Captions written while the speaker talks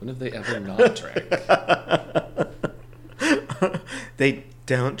When have they ever not drank? They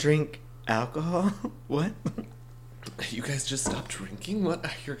don't drink alcohol? What? You guys just stop drinking? What?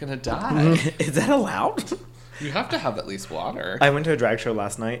 You're gonna die. Is that allowed? You have to have at least water. I went to a drag show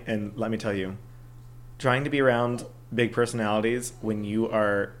last night, and let me tell you, trying to be around big personalities when you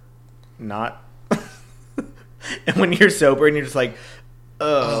are not... and when you're sober and you're just like,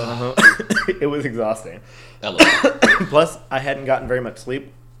 it was exhausting. Plus, I hadn't gotten very much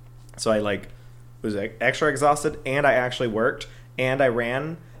sleep, so I was extra exhausted, and I actually worked, and I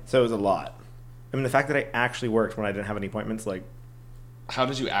ran, so it was a lot. I mean, the fact that I actually worked when I didn't have any appointments, How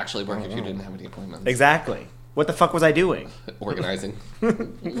did you actually work if you didn't have any appointments? Exactly. What the fuck was I doing? Organizing. Put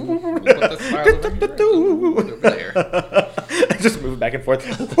the file over there. I just moved back and forth.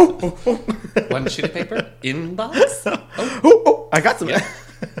 One sheet of paper. Inbox. Oh, I got some. Yeah.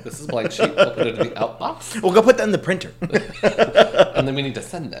 This is blank sheet. We'll put it in the outbox. We'll go put that in the printer. And then we need to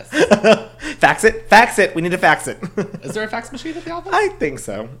send this. Fax it. Fax it. We need to fax it. Is there a fax machine at the office? I think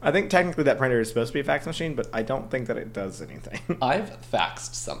so. I think technically that printer is supposed to be a fax machine, but I don't think that it does anything. I've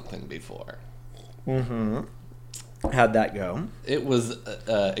faxed something before. Mm-hmm. How'd that go? It was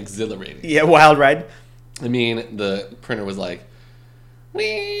exhilarating. Yeah, wild ride. I mean, the printer was like...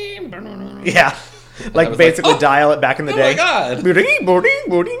 Yeah. Like basically dial it back in the day. Oh my god. Boarding, boarding,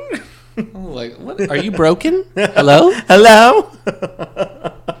 boarding. I'm like, what? Are you broken? Hello? Hello?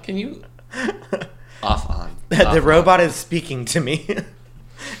 Can you... Off on. The robot is speaking to me.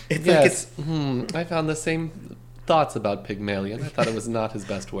 It's yes. I found the same thoughts about Pygmalion. I thought it was not his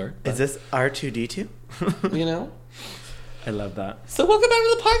best work. Is this R2-D2? You know? I love that. So welcome back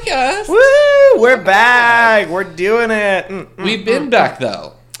to the podcast. Woo! We're back. We're doing it. We've been back,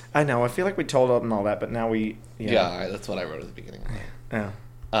 though. I know. I feel like we told them all that, but now we... Yeah, that's what I wrote at the beginning.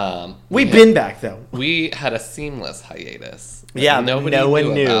 Oh. We've been back, though. We had a seamless hiatus. Yeah, nobody no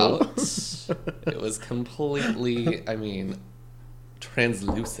one knew. About. It was completely,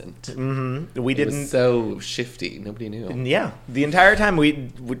 translucent. Mm-hmm. We It didn't... was so shifty. Nobody knew. Yeah. The entire time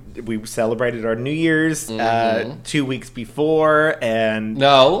we celebrated our New Year's 2 weeks before, and...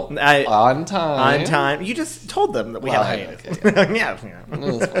 No. On time. On time. You just told them that we had a hiatus. Okay, yeah. It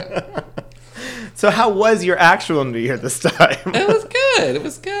was fine. So how was your actual New Year this time? It was good. It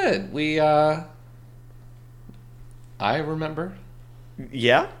was good. We, I remember.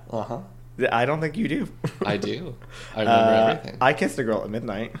 Yeah? Uh-huh. I don't think you do. I do. I remember everything. I kissed a girl at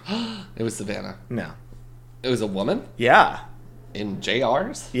midnight. It was Savannah. No. It was a woman? Yeah. In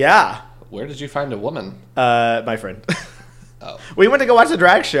JR's? Yeah. Where did you find a woman? My friend. Oh. We went to go watch the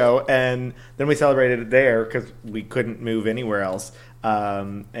drag show, and then we celebrated it there because we couldn't move anywhere else.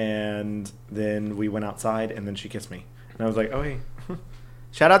 And then we went outside, and then she kissed me. And I was like, oh, hey.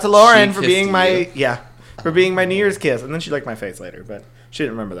 Shout out to Lauren for being for being my New Year's kiss. And then she liked my face later, but she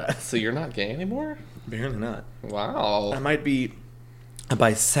didn't remember that. So you're not gay anymore? Apparently not. Wow. I might be a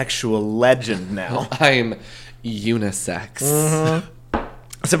bisexual legend now. I'm unisex. Mm-hmm.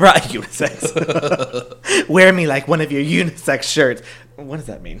 Surprise, unisex. Wear me like one of your unisex shirts. What does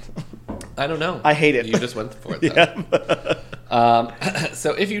that mean? I don't know. I hate it. You just went for it, though. Yeah.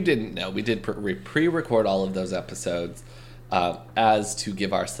 So if you didn't know, we did pre-record all of those episodes as to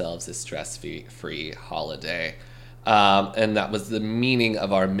give ourselves a stress-free holiday. And that was the meaning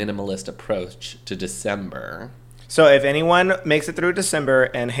of our minimalist approach to December. So if anyone makes it through December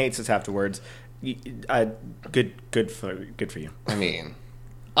and hates us afterwards, good for you. I mean,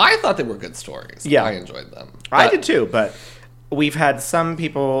 I thought they were good stories. Yeah. I enjoyed them. I did too, but we've had some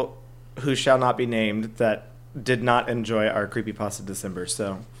people who shall not be named that did not enjoy our creepypasta December,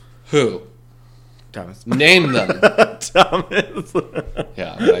 so... Who? Thomas. Name them. Thomas.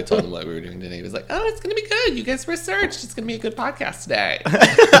 Yeah, when I told him what we were doing today, he was like, oh, it's going to be good. You guys researched. It's going to be a good podcast today.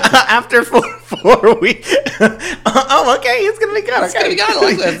 After 4 weeks. Oh, okay. It's going to be good. It's going to be good. I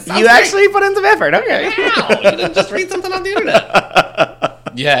like this. You actually put in some effort. Okay. Wow. You didn't just read something on the internet.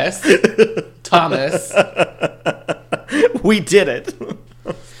 Yes. Thomas. We did it.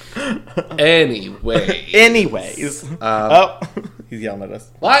 Anyways. He's yelling at us.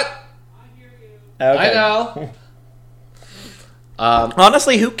 What? Okay. I know.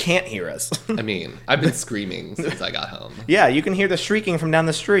 Honestly, who can't hear us? I mean, I've been screaming since I got home. Yeah, you can hear the shrieking from down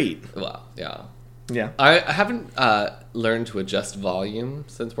the street. Well, yeah. Yeah. I haven't learned to adjust volume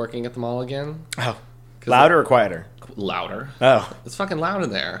since working at the mall again. Oh. Louder or quieter? Louder. Oh. It's fucking loud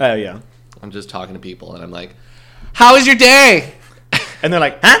in there. Oh, yeah. I'm just talking to people, and I'm like, how was your day? And they're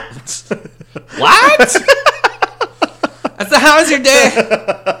like, huh? What? I said, how was your day?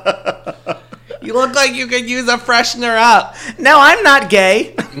 You look like you could use a freshener up. No, I'm not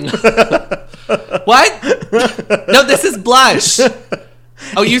gay. What? No, this is blush.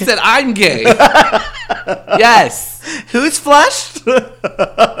 Oh, you said I'm gay. Yes. Who's flushed?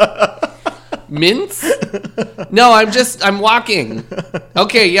 Mince? No, I'm walking.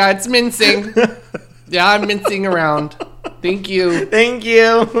 Okay, yeah, it's mincing. Yeah, I'm mincing around. Thank you. Thank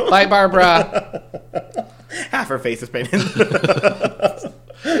you. Bye, Barbara. Half her face is painted.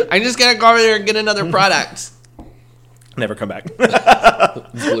 I'm just gonna go over there and get another product. Never come back. Blue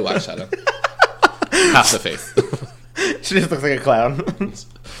eyeshadow. Half the face. She just looks like a clown.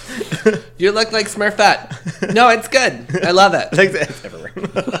 You look like Smurfette. No, it's good. I love it. It's everywhere.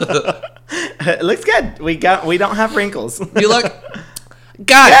 It looks good. We don't have wrinkles. You look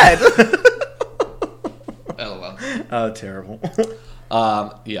God. LOL. Oh, terrible.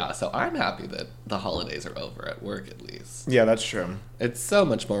 Yeah, so I'm happy that the holidays are over at work at least. Yeah, that's true. It's so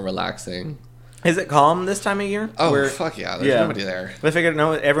much more relaxing. Is it calm this time of year? Oh, fuck yeah. There's nobody there. I figured,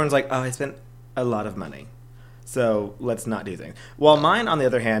 no, everyone's like, oh, I spent a lot of money, so let's not do things. Well, mine, on the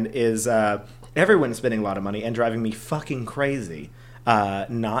other hand, is everyone's spending a lot of money and driving me fucking crazy.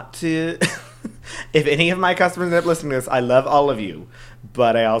 Not to... If any of my customers end up listening to this, I love all of you,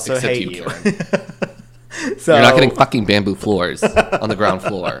 but I also Except hate you, you. So, you're not getting fucking bamboo floors on the ground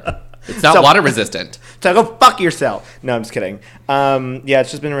floor. It's not water resistant. So go fuck yourself. No, I'm just kidding. Yeah, it's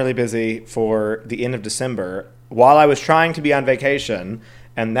just been really busy for the end of December while I was trying to be on vacation,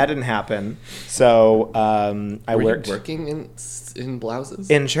 and that didn't happen. So I worked. You working in blouses?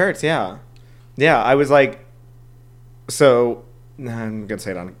 In shirts, yeah. Yeah, I was like, so I'm going to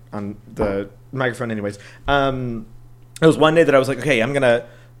say it on the microphone anyways. It was one day that I was like, okay, I'm going to,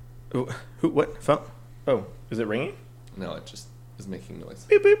 what, phone? Oh, is it ringing? No, it just is making noise.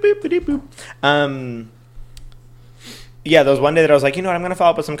 Boop, boop, boop, boop, boop. Yeah, there was one day that I was like, you know what, I'm going to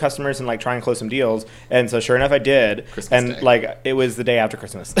follow up with some customers and like try and close some deals. And so sure enough, I did. Christmas and Day. like it was the day after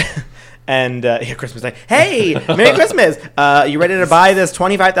Christmas. And yeah, Christmas Day. Hey, Merry Christmas. You ready to buy this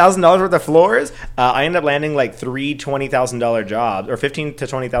 $25,000 worth of floors? I ended up landing like three $20,000 jobs or $15,000 to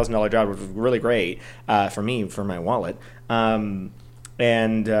 $20,000 jobs, which was really great for me, for my wallet.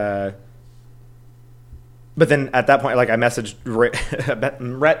 But then at that point, like I messaged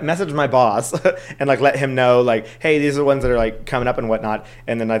my boss and like let him know like, hey, these are the ones that are like coming up and whatnot.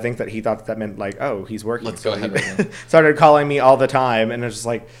 And then I think that he thought that meant like, oh, he's working. Let's go ahead right now. Started calling me all the time, and it was just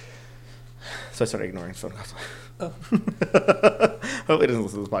like, so I started ignoring his phone calls. Oh. Hopefully he doesn't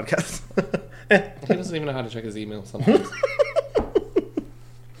listen to this podcast. He doesn't even know how to check his email sometimes.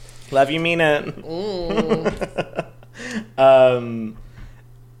 Love you, mean it.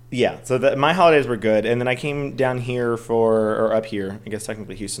 Yeah, so my holidays were good, and then I came down here or up here. I guess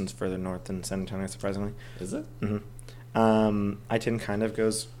technically Houston's further north than San Antonio, surprisingly. Is it? Mm-hmm. I-10 kind of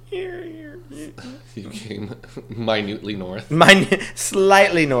goes here. You came minutely north.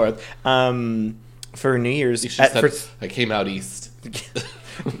 Slightly north. For New Year's. You should have said, I came out east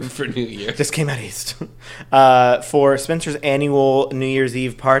for New Year. Just came out east. For Spencer's annual New Year's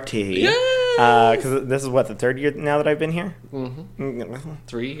Eve party. Yeah! Because this is what, the third year now that I've been here? Mm-hmm.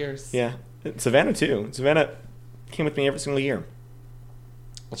 3 years. Yeah. Savannah, too. Savannah came with me every single year.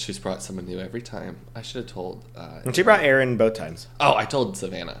 Well, she's brought someone new every time. I should have told. And she brought Aaron both times. Oh, I told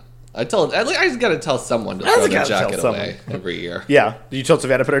Savannah. I just got to tell someone to throw their jacket away every year. Yeah. You told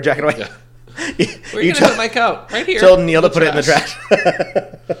Savannah to put her jacket away? Yeah. Where are you going to put my coat? Right here. Told Neil to put it in the trash.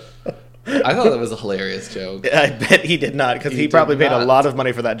 I thought that was a hilarious joke. I bet he did not, because he probably paid a lot of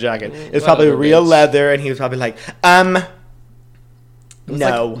money for that jacket. It was What probably a real bitch. leather, and he was probably like, It was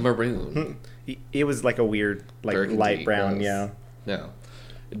no. like maroon. It was like a weird, like Burgundy light brown, was. yeah. No.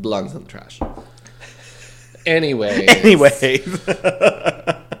 It belongs in the trash. Anyway.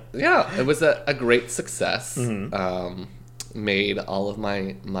 Yeah, it was a great success. Mm-hmm. Made all of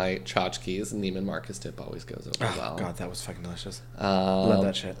my tchotchkes, and Neiman Marcus dip always goes over well. God, that was fucking delicious. Love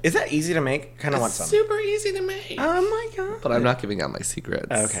that shit. Is that easy to make? Kind of want It's some. super easy to make. Oh my god. But I'm not giving out my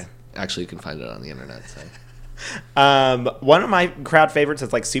secrets. Okay. Actually, you can find it on the internet. So. One of my crowd favorites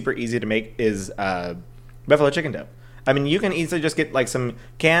that's like super easy to make is buffalo chicken dip. I mean, you can easily just get like some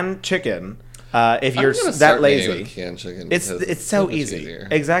canned chicken if you're that lazy. Canned chicken It's so easy. Easier.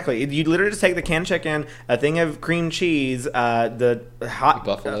 Exactly. You literally just take the canned chicken, a thing of cream cheese, the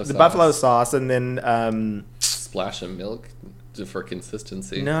buffalo sauce, and then Splash of milk for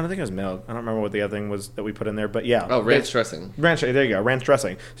consistency. no, I don't think it was milk. I don't remember what the other thing was that we put in there, but yeah. Oh, ranch dressing. There you go, ranch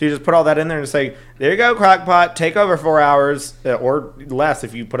dressing. So you just put all that in there and say, there you go, crock pot, take over 4 hours or less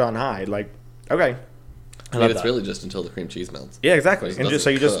if you put on high. Like, okay. I mean, it's really just until the cream cheese melts. Yeah, exactly. And just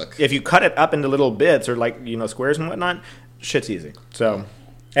so cook. if you cut it up into little bits or like, squares and whatnot, shit's easy. So,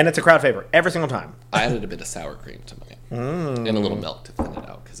 and it's a crowd favorite every single time. I added a bit of sour cream to mine and a little milk to thin it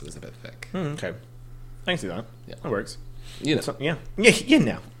out because it was a bit thick. Okay. I can see that. Yeah. That works. You know, So, yeah. You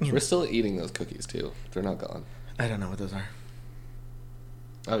know. we're still eating those cookies too. They're not gone. I don't know what those are.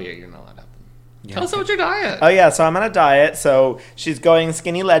 Oh yeah, you're not allowed to have them. Yeah, Tell us about your diet. Oh yeah, so I'm on a diet. So she's going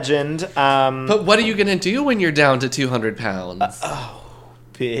skinny legend. But what are you gonna do when you're down to 200 pounds?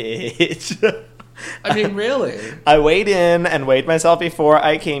 Bitch. I mean, really? I weighed in and weighed myself before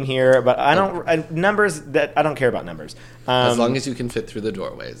I came here, but I don't numbers that I don't care about numbers. As long as you can fit through the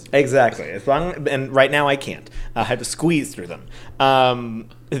doorways. Exactly. As long and right now I can't. I have to squeeze through them.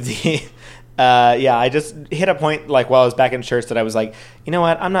 I just hit a point like while I was back in church that I was like, you know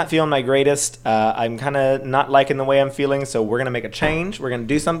what? I'm not feeling my greatest. I'm kind of not liking the way I'm feeling, so we're gonna make a change. We're gonna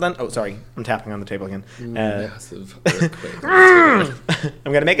do something. Oh, sorry, I'm tapping on the table again. Massive earthquake.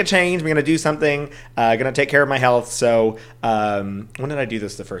 I'm gonna make a change. I'm gonna do something. Gonna take care of my health. So when did I do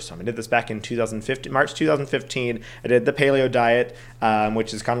this the first time? I did this back in 2015, March 2015. I did the paleo diet,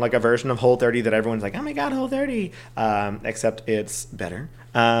 which is kind of like a version of Whole30 that everyone's like, oh my god, Whole30, except it's better.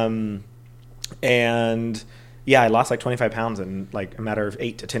 And yeah, I lost like 25 pounds in like a matter of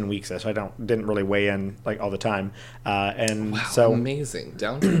 8 to 10 weeks. So I didn't really weigh in like all the time. And Wow, so amazing.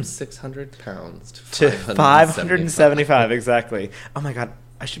 Down from 600 pounds to 575. 575 exactly. Oh my god,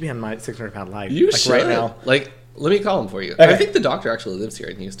 I should be on my 600-pound life. You like should. right now. Like, let me call him for you. Okay. I think the doctor actually lives here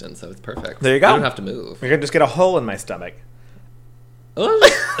in Houston, so it's perfect. There you go. You don't have to move. We're gonna just get a hole in my stomach.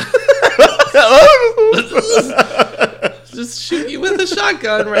 Just shoot you with a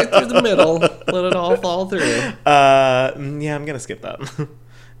shotgun right through the middle. Let it all fall through. Yeah, I'm gonna skip that. I'm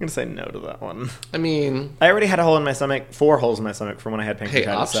gonna say no to that one. I mean, I already had a hole in my stomach, 4 holes in my stomach from when I had pancreatitis. hey,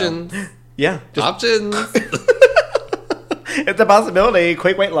 options. So, yeah, just, Options. it's a possibility.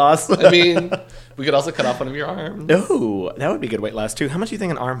 Quick weight loss. I mean, we could also cut off one of your arms. Ooh, that would be good weight loss too. How much do you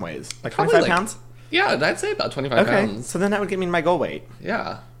think an arm weighs? Like Probably 25 like- pounds? Yeah, I'd say about 25 Okay, pounds. so then that would get me my goal weight.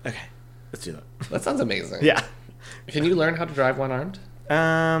 Yeah. Okay, let's do that. That sounds amazing. Yeah. Can you learn how to drive one-armed?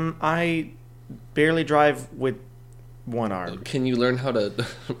 I barely drive with one arm. Can you learn how to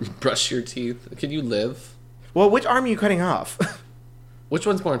brush your teeth? Can you live? Well, which arm are you cutting off? Which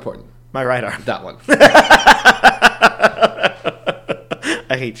one's more important? My right arm. That one.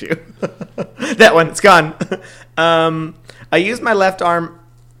 I hate you. That one, it's gone. I use my left arm.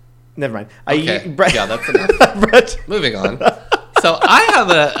 Never mind. Okay. Yeah, that's enough. Moving on. So I have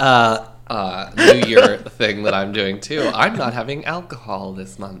a New Year thing that I'm doing too. I'm not having alcohol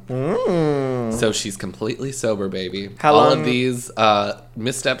this month. So she's completely sober, baby. How All long- of these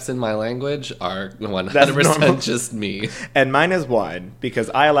missteps in my language are 100% normal. just me. And mine is wine because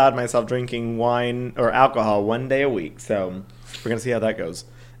I allowed myself drinking wine or alcohol 1 day a week. So we're gonna see how that goes.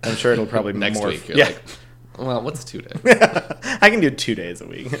 I'm sure it'll probably Next morph. week, you're yeah. like, well, what's 2 days? I can do 2 days a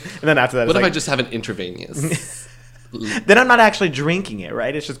week, and then after that, What it's if like, I just have an intravenous? then I'm not actually drinking it,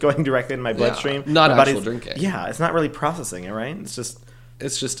 right? It's just going directly in my bloodstream. not My actual body's- drinking. Yeah, it's not really processing it, right? It's just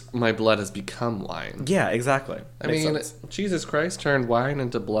It's just my blood has become wine. yeah, exactly. I Makes mean, sense. Jesus Christ turned wine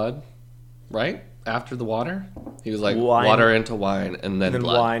into blood, right? After the water? He was like, Wine- water into wine and then and then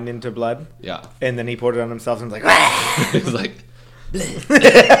blood. wine into blood, Yeah. and then he poured it on himself and was like, "Ah!" He was like,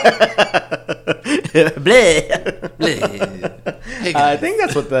 Bleh. hey I guys. think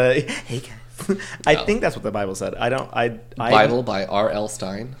that's what the hey guys. I think that's what the Bible said. I Bible by R.L.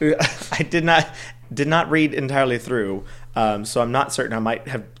 Stein. I did not read entirely through, so I'm not certain. I might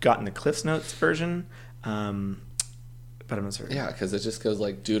have gotten the Cliff's Notes version, but I'm not certain. Yeah, because it just goes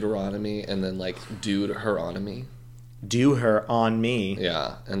like Deuteronomy and then like Deuteronomy. Do her on me.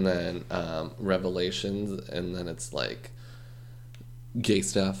 Yeah, and then Revelations, and then it's like gay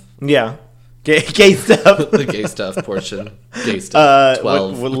stuff. Yeah, gay stuff. The gay stuff portion. Gay stuff.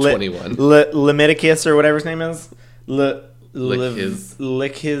 12, 21. Leviticus or whatever his name is.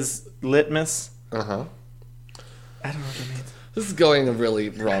 Lick his litmus. Uh-huh. I don't know what that means. This is going a really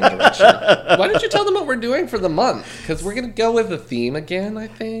wrong direction. Why don't you tell them what we're doing for the month? Because we're going to go with the theme again, I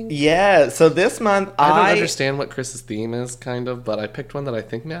think. Yeah, so this month I don't understand what Chris's theme is, kind of, but I picked one that I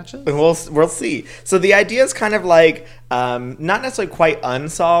think matches. We'll see. So the idea is kind of like not necessarily quite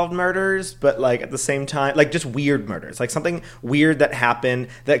unsolved murders, but like at the same time, like just weird murders, like something weird that happened.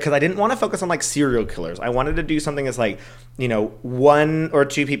 That because I didn't want to focus on like serial killers. I wanted to do something that's like 1 or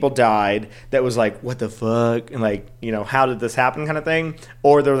 2 people died. That was like what the fuck, and like how did this happen kind of thing,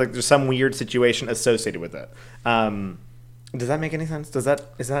 or there's some weird situation associated with it. Does that make any sense? Is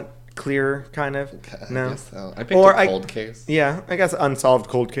that clear? Kind of. No. I guess so. I picked a cold case. Yeah, I guess unsolved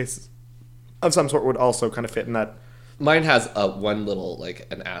cold cases of some sort would also kind of fit in that. Mine has one little, like,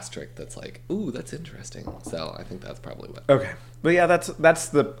 an asterisk that's like, ooh, that's interesting. So I think that's probably what. Okay, but yeah, that's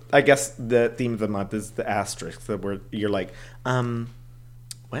the I guess the theme of the month is the asterisk. Where you're like,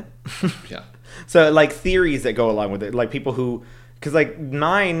 what? Yeah. So, like, theories that go along with it. Like, people who... Because, like,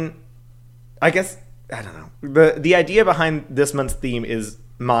 mine... I guess... I don't know. The idea behind this month's theme is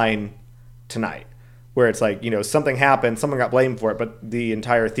mine tonight. Where it's like, something happened, someone got blamed for it, but the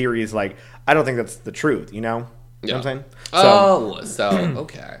entire theory is like, I don't think that's the truth, You know what I'm saying? So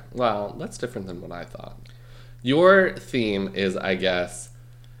okay. Well, that's different than what I thought. Your theme is, I guess,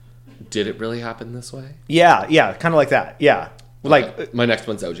 did it really happen this way? Yeah, kind of like that. Yeah. Like my next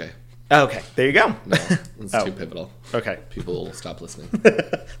one's OJ. Okay, there you go. No, it's too pivotal. Okay. People will stop listening.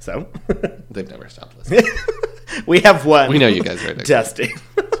 So? They've never stopped listening. We have one. We know you guys right now. Dusty.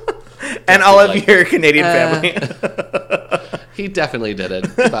 And all of your Canadian family. He definitely did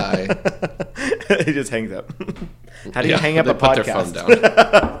it. Bye. He just hangs up. How do you hang up a put podcast? Their phone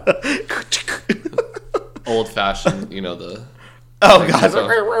down. Old fashioned, the... Oh,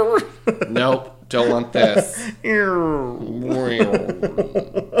 God. Nope. Don't want this.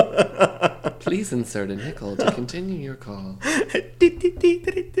 Please insert a nickel to continue your call.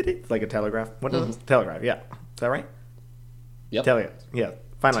 It's like a telegraph. What is it? Telegraph, yeah. Is that right? Yep. Yeah.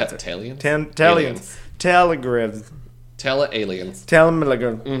 Final answer. Talians? Talians. Telegraphs. Tele-aliens.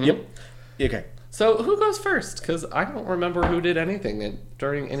 Telegraph. Mm-hmm. Yep. Okay. So who goes first? Because I don't remember who did anything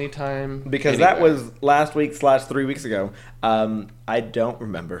during any time. Because that was last week / 3 weeks ago. I don't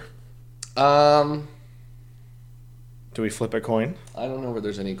remember. Do we flip a coin? I don't know where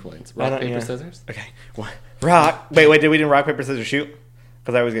there's any coins. Rock, paper, scissors? Okay. Rock. Wait, did we do rock, paper, scissors, shoot?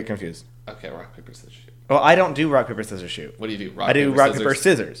 Because I always get confused. Okay, rock, paper, scissors, shoot. Well, I don't do rock, paper, scissors, shoot. What do you do? I do rock, paper,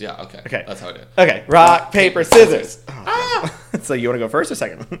 scissors. Yeah, okay. Okay. That's how I do it. Okay. Rock, paper, scissors. Oh, so you want to go first or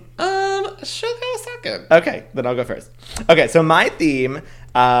second? She'll go second. Okay, then I'll go first. Okay, so my theme,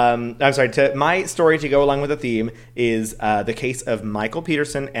 my story to go along with the theme is the case of Michael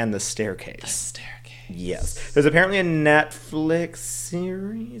Peterson and the Staircase. The Staircase. Yes. There's apparently a Netflix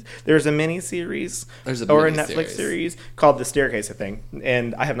series. There's a mini-series. Or a Netflix series called The Staircase, I think.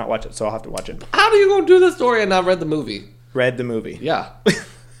 And I have not watched it, so I'll have to watch it. How do you go do the story and not read the movie? Read the movie. Yeah.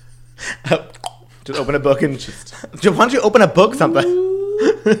 Just open a book and just... Why don't you open a book something?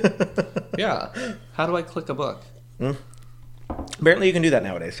 Yeah. How do I click a book? Apparently you can do that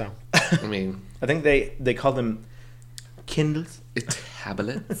nowadays, so... I mean... I think they call them Kindles.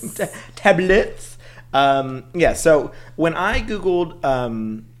 Tablets. Tablets. Yeah, so when I Googled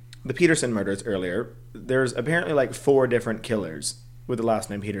the Peterson murders earlier, there's apparently like 4 different killers with the last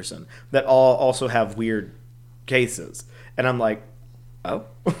name Peterson that all also have weird cases. And I'm like, oh?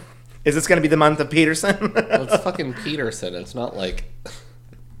 Is this going to be the month of Peterson? Well, it's fucking Peterson. It's not like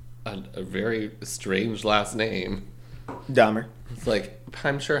a very strange last name. Dahmer. It's like,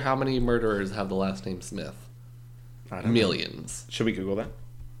 I'm sure how many murderers have the last name Smith? I don't Millions. know. Should we Google that?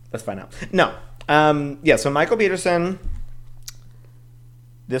 Let's find out. No. Yeah, so Michael Peterson...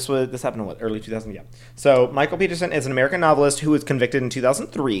 This happened in what, early 2000? Yeah. So Michael Peterson is an American novelist who was convicted in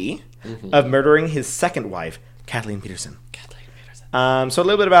 2003 of murdering his second wife, Kathleen Peterson. So a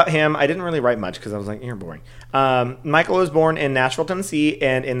little bit about him. I didn't really write much because I was like, you're boring. Michael was born in Nashville, Tennessee,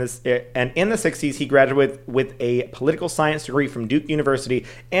 and in the 60s he graduated with a political science degree from Duke University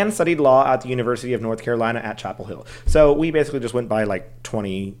and studied law at the University of North Carolina at Chapel Hill. So we basically just went by like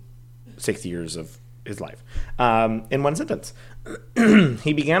 26 years of his life in one sentence.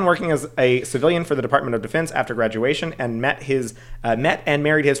 He began working as a civilian for the Department of Defense after graduation and met and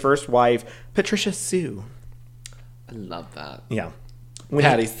married his first wife, Patricia Sue. I love that. Yeah.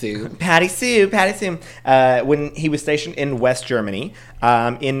 Patty Sue. When he was stationed in West Germany.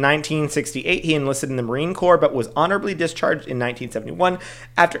 In 1968, he enlisted in the Marine Corps, but was honorably discharged in 1971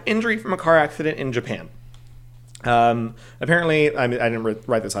 after injury from a car accident in Japan. Apparently, I didn't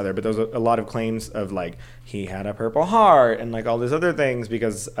write this either, but there was a lot of claims of like he had a Purple Heart and like all these other things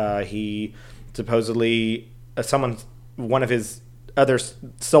because he supposedly one of his other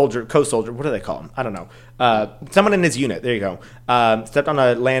co-soldier, what do they call him? I don't know. Someone in his unit, there you go, stepped on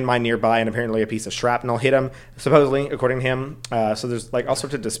a landmine nearby and apparently a piece of shrapnel hit him, supposedly, according to him. So there's like all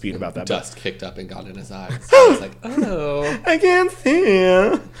sorts of dispute about that. Dust kicked up and got in his eyes. So I was like, oh. I can't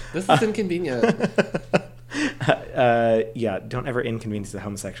see. This is inconvenient. Yeah, don't ever inconvenience the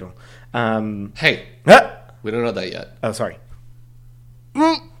homosexual. Hey, we don't know that yet. Oh, sorry.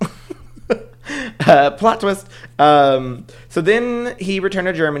 Plot twist. So then he returned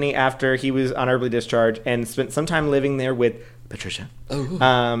to Germany after he was honorably discharged and spent some time living there with Patricia.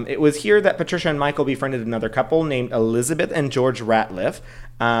 Oh. It was here that Patricia and Michael befriended another couple named Elizabeth and George Ratliff.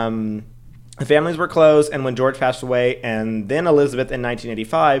 The families were close, and when George passed away, and then Elizabeth in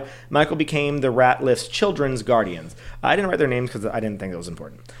 1985, Michael became the Ratliff's children's guardians. I didn't write their names because I didn't think that was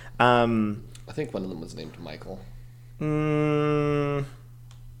important. I think one of them was named Michael. No,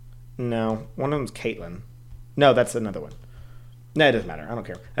 No, one of them's Caitlin. No, that's another one. No, it doesn't matter. I don't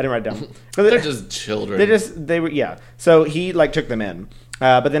care. I didn't write it down. They're just children. They were, yeah. So he like took them in.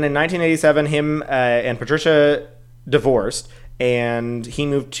 But then in 1987, him and Patricia divorced, and he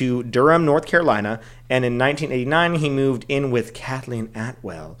moved to Durham, North Carolina. And in 1989, he moved in with Kathleen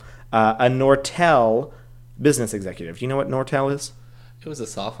Atwell, a Nortel business executive. Do you know what Nortel is? It was a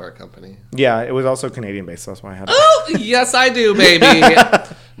software company. Yeah, it was also Canadian-based, so that's why I had it. Oh, yes, I do, baby.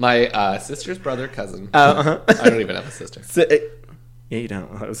 My sister's brother, cousin. I don't even have a sister. So, yeah, you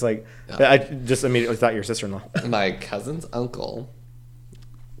don't. I was like, I just immediately thought your sister-in-law. My cousin's uncle.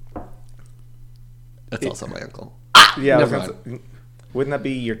 That's also my uncle. Yeah, Never wouldn't that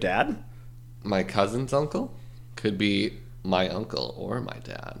be your dad? My cousin's uncle could be my uncle or my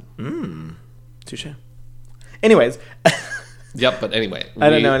dad. Touche. Anyways. Yep, but anyway. I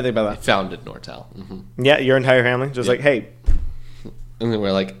don't know anything about that. Founded Nortel. Mm-hmm. Yeah, your entire family? Just like, hey. And then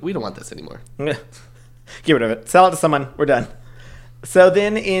we're like, we don't want this anymore. Get rid of it. Sell it to someone. We're done. So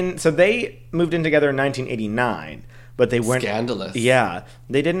then they moved in together in 1989, but they weren't scandalous. Yeah.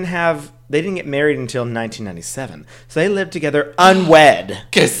 They didn't get married until 1997. So they lived together unwed.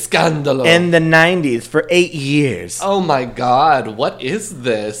 Que scandalo. In the 90s for 8 years. Oh my god, what is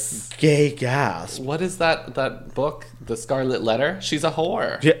this? Gay gasp. What is that book? The Scarlet Letter? She's a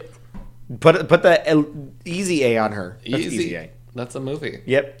whore. Yeah. Put the easy A on her. That's easy A. That's a movie.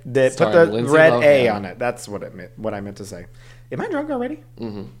 Yep. Put the Lindsay red Lohan. A on it. That's what I meant to say. Am I drunk already?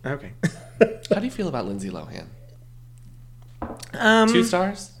 Mm-hmm. Okay. How do you feel about Lindsay Lohan? 2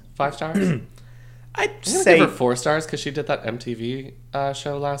 stars? 5 stars? I'd say say give her 4 stars because she did that MTV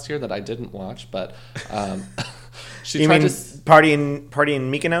show last year that I didn't watch, but she you tried mean to party in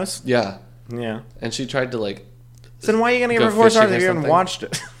Mykonos? Yeah, Yeah. and she tried to like. So then why are you gonna give go her 4 stars fishing if or you haven't something. watched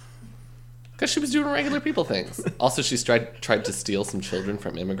it? Because she was doing regular people things. Also, she tried to steal some children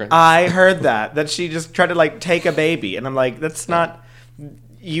from immigrants. I heard that she just tried to like take a baby, and I'm like, that's not.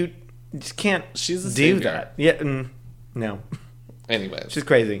 You just can't. She's a do savior. that. Yeah. No. Anyway, She's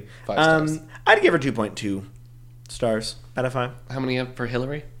crazy. 5 stars. I'd give her 2.2 stars out of 5. How many for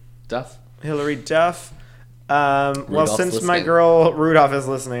Hillary Duff? Hillary Duff. Well, Rudolph's since my listening. girl Rudolph is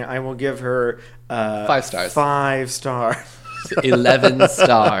listening, I will give her 5 stars. 5 stars. 11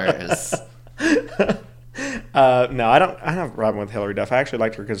 stars. No, I don't have a problem with Hillary Duff. I actually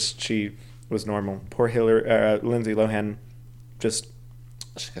liked her because she was normal. Poor Lindsay Lohan, just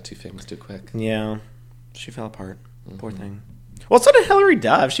She got too famous too quick. yeah, she fell apart. Poor thing. Well, so did Hillary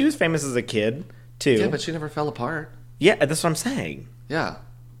Duff. She was famous as a kid too. Yeah, but she never fell apart. Yeah, that's what I'm saying. Yeah.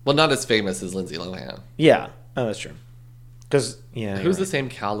 Well, not as famous as Lindsay Lohan. Yeah, oh, that's true. Because Who's the same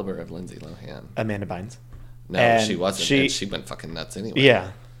caliber of Lindsay Lohan? Amanda Bynes? No, And she wasn't. she- And she went fucking nuts anyway.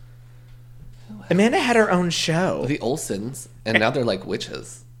 Yeah. Amanda had her own show. The Olsens, and now they're like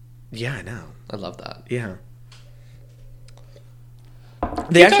witches. Yeah, I know. I love that. Yeah.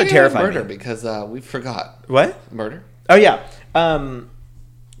 They actually terrified murder me. because we forgot What? murder. Oh yeah.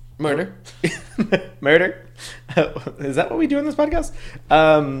 Murder. Murder. Is that what we do in this podcast?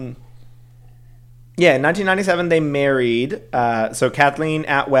 Yeah, in 1997 they married. So Kathleen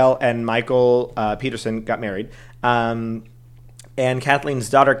Atwell and Michael Peterson got married. And Kathleen's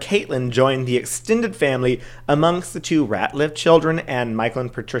daughter Caitlin joined the extended family amongst the 2 Ratliff children and Michael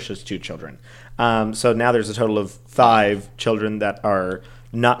and Patricia's 2 children. So now there's a total of 5 children that are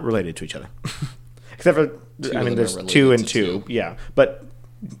not related to each other. Except for, of them there's are 2 and related 2. to 2. Yeah, but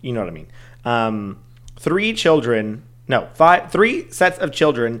you know what I mean. 3 sets of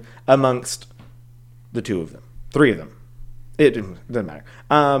children amongst the 2 of them. 3 of them. It doesn't matter.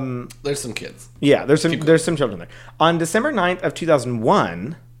 There's some kids. Yeah, there's some children there. On December 9th of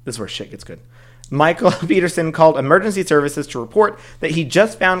 2001, this is where shit gets good. Michael Peterson called emergency services to report that he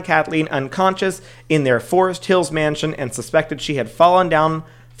just found Kathleen unconscious in their Forest Hills mansion and suspected she had fallen down,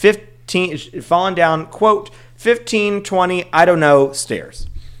 quote, 15, 20, I don't know, stairs.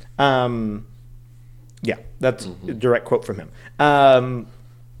 Yeah, that's a direct quote from him.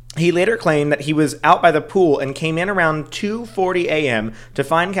 He later claimed that he was out by the pool and came in around 2:40 a.m. to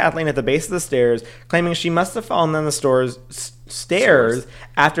find Kathleen at the base of the stairs, claiming she must have fallen down the stairs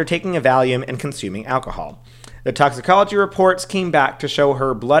after taking a Valium and consuming alcohol. The toxicology reports came back to show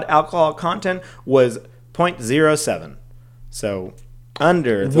her blood alcohol content was 0.07, so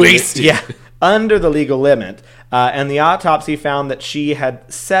under the Wasted. under the legal limit. And the autopsy found that she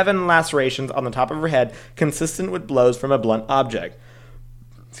had 7 lacerations on the top of her head, consistent with blows from a blunt object.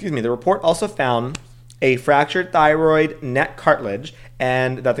 Excuse me. The report also found a fractured thyroid neck cartilage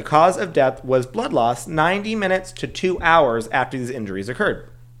and that the cause of death was blood loss 90 minutes to 2 hours after these injuries occurred.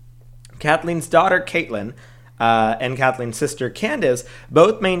 Kathleen's daughter, Caitlin, and Kathleen's sister, Candace,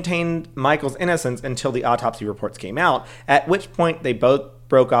 both maintained Michael's innocence until the autopsy reports came out, at which point they both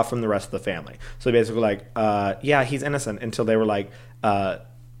broke off from the rest of the family. So basically like, yeah, he's innocent, until they were like, I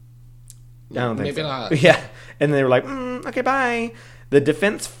don't think Maybe so. not. Yeah. And they were like, okay, bye. The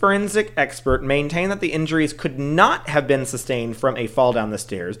defense forensic expert maintained that the injuries could not have been sustained from a fall down the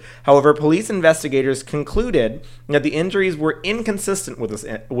stairs. However, police investigators concluded that the injuries were inconsistent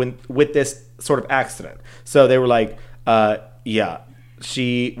with this sort of accident. So they were like, yeah,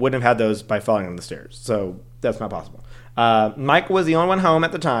 she wouldn't have had those by falling down the stairs. So that's not possible. Michael was the only one home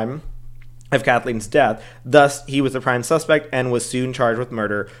at the time of Kathleen's death. Thus, he was the prime suspect and was soon charged with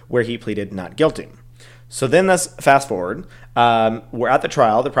murder, where he pleaded not guilty. So then let's fast forward. We're at the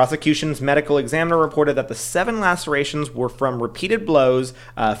trial. The prosecution's medical examiner reported that the 7 lacerations were from repeated blows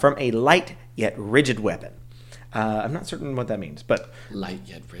from a light yet rigid weapon. I'm not certain what that means, but... Light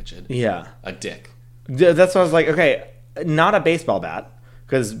yet rigid. Yeah. A dick. That's what I was like, okay, not a baseball bat,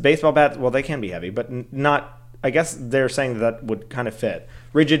 because baseball bats, well, they can be heavy, but not... I guess they're saying that would kind of fit.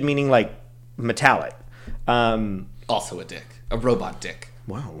 Rigid meaning like metallic. Also a dick. A robot dick.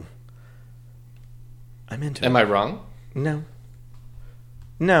 Wow. I'm into Am it. I wrong? No.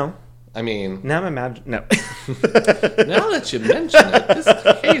 No. I mean, Now I'm imagining... No. now that you mention it, this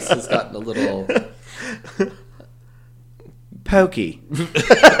case has gotten a little... Pokey.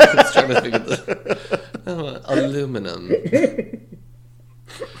 I was trying to think of the... aluminum.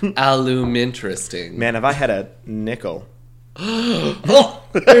 Interesting. Man, if I had a nickel... Oh,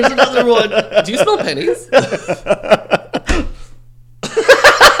 there's another one. Do you smell pennies?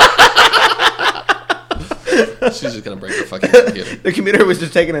 She's just gonna break her fucking computer. The computer was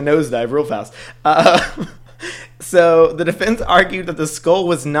just taking a nosedive real fast. So the defense argued that the skull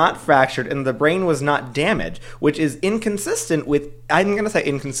was not fractured and the brain was not damaged, which is inconsistent with... I'm going to say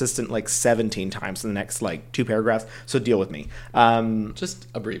inconsistent like 17 times in the next like 2 paragraphs, so deal with me. Just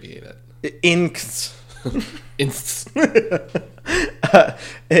abbreviate it.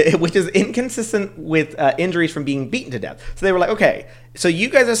 Which is inconsistent with injuries from being beaten to death. So they were like, okay, so you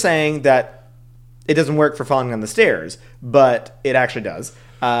guys are saying that it doesn't work for falling down the stairs, but it actually does.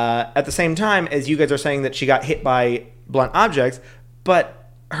 At the same time as you guys are saying that she got hit by blunt objects,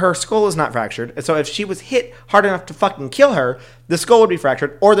 but her skull is not fractured. So if she was hit hard enough to fucking kill her, the skull would be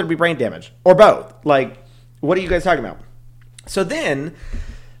fractured, or there'd be brain damage, or both. Like, what are you guys talking about? So then...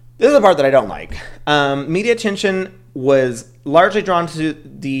 This is the part that I don't like. Media attention was largely drawn to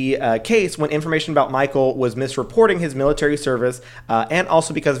the case when information about Michael was misreporting his military service and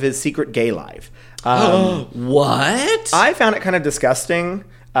also because of his secret gay life. What? I found it kind of disgusting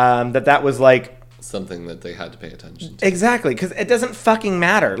that was like... Something that they had to pay attention to. Exactly, because it doesn't fucking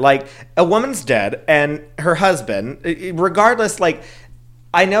matter. Like, a woman's dead and her husband, regardless, like...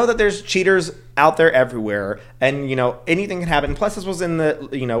 I know that there's cheaters out there everywhere, and, you know, anything can happen. Plus, this was in the,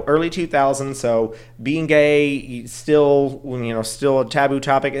 you know, early 2000s, so being gay still, you know, still a taboo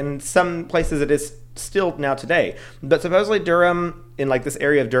topic. In some places it is still now today. But supposedly Durham, in, like, this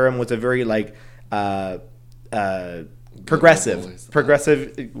area of Durham, was a very, like, progressive.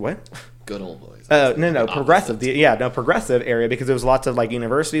 What? Good old boys. Progressive area, because there was lots of, like,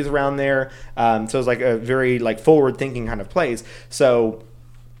 universities around there. So it was, like, a very, like, forward-thinking kind of place. So...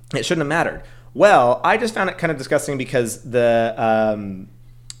 it shouldn't have mattered. Well, I just found it kind of disgusting because the,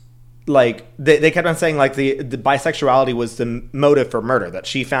 they kept on saying, like, the bisexuality was the motive for murder, that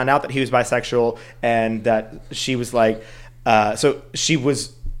she found out that he was bisexual and that she was, like, so she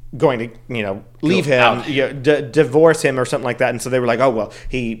was going to, you know, leave him, divorce him or something like that. And so they were like, oh, well,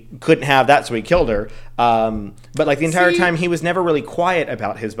 he couldn't have that, so he killed her. But, like, the entire time, he was never really quiet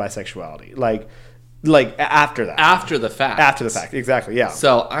about his bisexuality. Like, after that. After the fact. After the fact, exactly, yeah.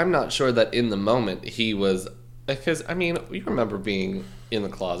 So, I'm not sure that in the moment he was... Because, I mean, you remember being in the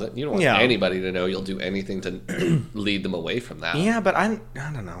closet. You don't want anybody to know you'll do anything to lead them away from that. Yeah, but I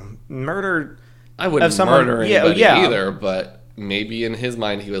don't know. Murder... I wouldn't murder anybody either, but maybe in his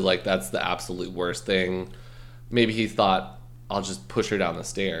mind he was like, that's the absolute worst thing. Maybe he thought, I'll just push her down the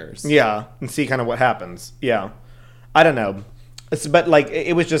stairs. Yeah, and see kind of what happens. Yeah. I don't know. But, like,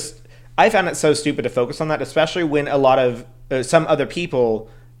 it was just... I found it so stupid to focus on that, especially when a lot of some other people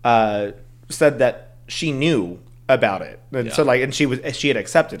said that she knew about it, and so like, and she had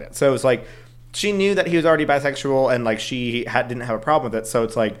accepted it. So it was like she knew that he was already bisexual, and like she didn't have a problem with it. So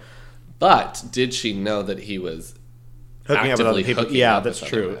it's like, but did she know that he was hooking up with other people? Yeah, that's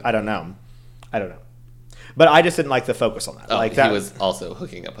true. I don't know, but I just didn't like the focus on that. Like he was also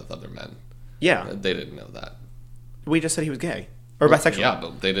hooking up with other men. Yeah, they didn't know that. We just said he was gay. Or bisexual? Yeah,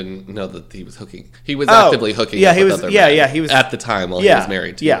 but they didn't know that he was hooking. He was actively hooking. Yeah, up he with was. other Yeah, men yeah, he was at the time while he was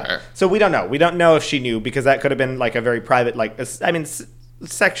married to her. So we don't know. We don't know if she knew because that could have been like a very private, like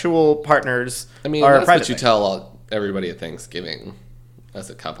sexual partners. I mean, are that's a private what you thing. tell everybody at Thanksgiving as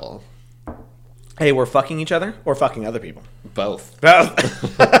a couple. Hey, we're fucking each other or fucking other people. Both.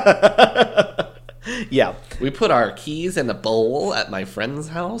 Yeah. We put our keys in a bowl at my friend's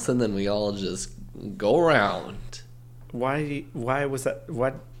house, and then we all just go around. Why was that?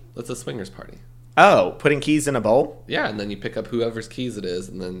 What? That's a swingers party. Oh, putting keys in a bowl? Yeah, and then you pick up whoever's keys it is,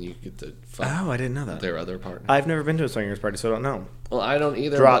 and then you get to fuck Oh, I didn't know that. their other partner. I've never been to a swingers party, so I don't know. Well, I don't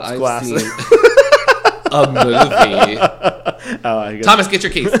either. Drops but I've glasses. seen a movie. Oh, I guess. Thomas, get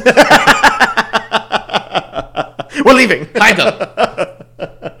your keys. We're leaving. Hide them.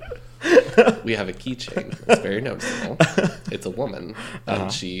 We have a keychain. It's very noticeable. It's a woman,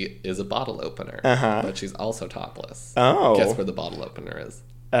 and she is a bottle opener, but she's also topless. Oh. Guess where the bottle opener is?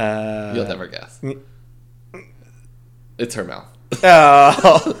 You'll never guess. It's her mouth.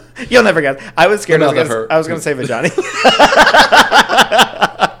 Oh, you'll never guess. I was scared. The I mouth of her- was going to say vagina.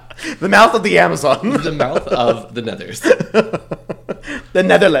 The mouth of the Amazon. The mouth of the Nethers. The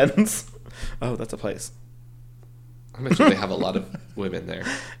Netherlands. Oh, that's a place. I'm sure they have a lot of women there.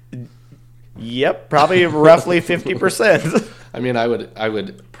 Yep, probably roughly 50%. I mean, I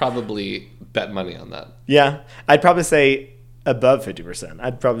would probably bet money on that. Yeah, I'd probably say above 50%.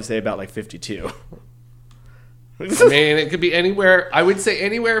 I'd probably say about like 52. I mean, it could be anywhere. I would say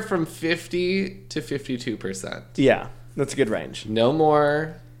anywhere from 50 to 52%. Yeah, that's a good range. No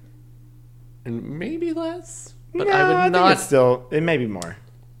more, and maybe less. But No, I would think not. it's still, it may be more.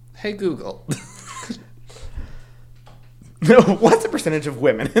 Hey Google. What's the percentage of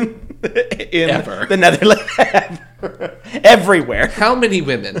women in Ever. the Netherlands? Everywhere. How many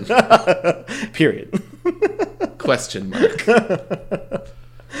women? Period. Question mark.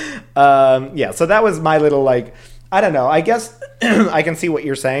 Yeah, so that was my little, like, I don't know. I guess I can see what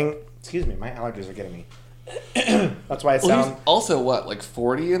you're saying. Excuse me, my allergies are getting me. That's why I Well, sound... he's also what, like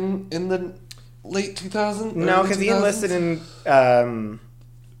 40 in the late 2000s? No, because he enlisted in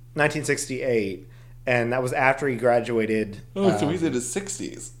 1968, and that was after he graduated. Oh, so he's in his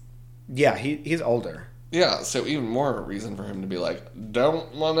 60s. Yeah, he's older. Yeah, so even more reason for him to be like,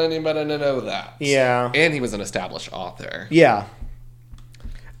 don't want anybody to know that. Yeah. And he was an established author. Yeah.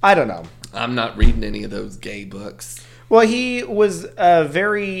 I don't know. I'm not reading any of those gay books. Well, he was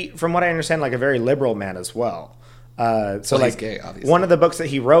from what I understand, like a very liberal man as well. So Well, like he's gay, obviously. one of the books that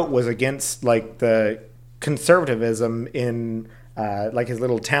he wrote was against like the conservatism in like his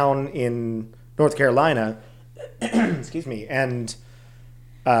little town in North Carolina. Excuse me, and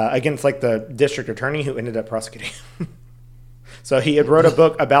against like the district attorney who ended up prosecuting him. So he had wrote a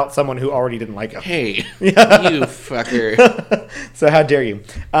book about someone who already didn't like him. Hey, you fucker. So how dare you?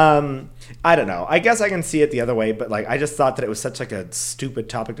 I don't know. I guess I can see it the other way, but like I just thought that it was such like a stupid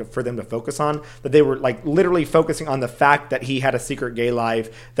topic for them to focus on, that they were like literally focusing on the fact that he had a secret gay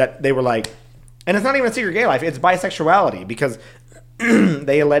life, that they were like, and it's not even a secret gay life, it's bisexuality, because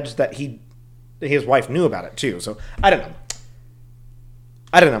they alleged that his wife knew about it too. So I don't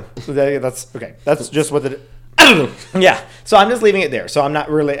know. That's okay. That's just what it. Yeah. So I'm just leaving it there. So I'm not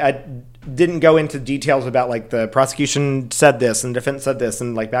really. I didn't go into details about like the prosecution said this and defense said this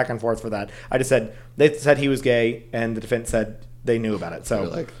and like back and forth for that. I just said they said he was gay and the defense said they knew about it. So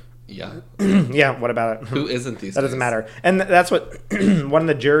You're like, yeah. yeah. What about it? Who isn't these That doesn't days? matter. And that's what one of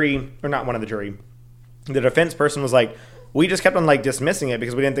the jury, or not one of the jury, the defense person was like, we just kept on like dismissing it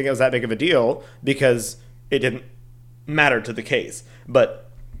because we didn't think it was that big of a deal because it didn't matter to the case.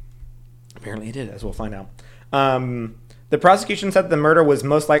 But apparently it did, as we'll find out. The prosecution said the murder was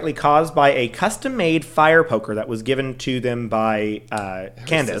most likely caused by a custom-made fire poker that was given to them by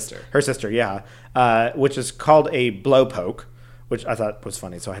Candace, her sister, yeah, which is called a blow poke, which I thought was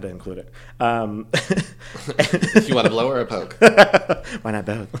funny, so I had to include it. You want a blow or a poke? Why not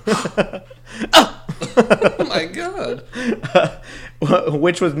both? Oh my god.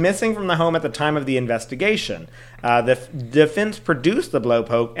 Which was missing from the home at the time of the investigation. The defense produced the blow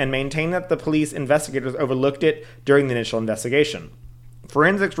poke and maintained that the police investigators overlooked it during the initial investigation.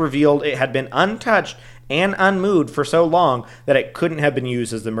 Forensics revealed it had been untouched and unmoved for so long that it couldn't have been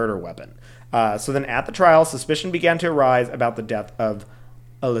used as the murder weapon. So then at the trial, suspicion began to arise about the death of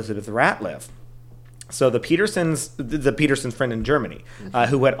Elizabeth Ratliff. So the Petersons friend in Germany,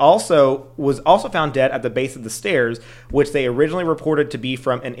 who was also found dead at the base of the stairs, which they originally reported to be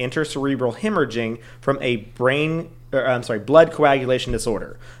from an intracerebral hemorrhaging from a blood coagulation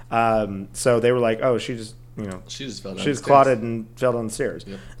disorder. So they were like, oh, she just fell down the stairs. Clotted and fell down the stairs.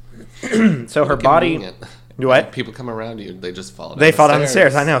 Yep. So her body, Do what? People come around you, they just fall down They fall down the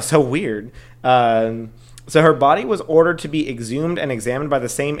stairs. I know, so weird. So her body was ordered to be exhumed and examined by the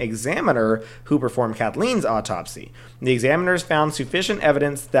same examiner who performed Kathleen's autopsy. The examiners found sufficient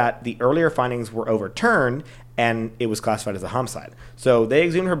evidence that the earlier findings were overturned, and it was classified as a homicide. So they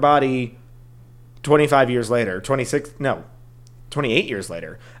exhumed her body 28 years later,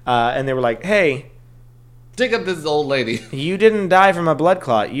 and they were like, hey, dig up this old lady. You didn't die from a blood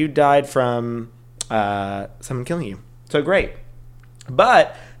clot. You died from someone killing you. So great.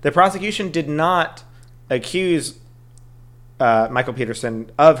 But the prosecution did not accuse Michael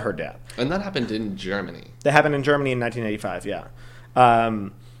Peterson of her death. And that happened in Germany. That happened in Germany in 1985, yeah.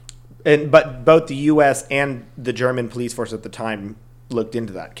 But both the U.S. and the German police force at the time looked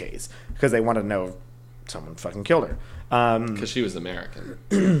into that case because they wanted to know if someone fucking killed her. Because she was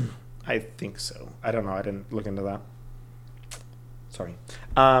American. I think so. I don't know. I didn't look into that. Sorry.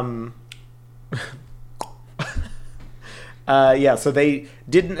 Yeah, so they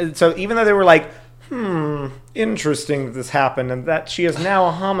didn't... So even though they were like, interesting that this happened and that she is now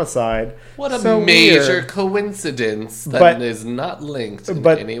a homicide. What a so major weird. Coincidence that is not linked in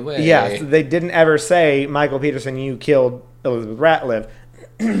any way. Yeah, so they didn't ever say, Michael Peterson, you killed Elizabeth Ratliff.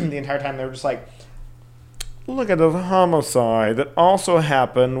 The entire time they were just like, look at the homicide that also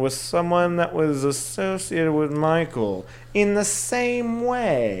happened with someone that was associated with Michael in the same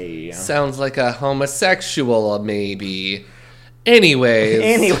way. Sounds like a homosexual, maybe.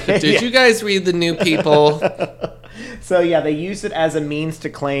 Anyways, did you guys read The New People? So yeah, they used it as a means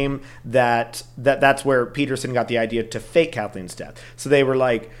to claim that's where Peterson got the idea to fake Kathleen's death. So they were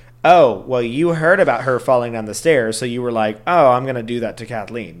like, oh, well, you heard about her falling down the stairs, so you were like, oh, I'm going to do that to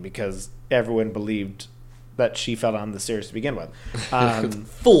Kathleen because everyone believed that she fell down the stairs to begin with.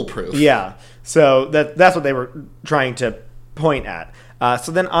 Foolproof. Yeah. So that's what they were trying to point at.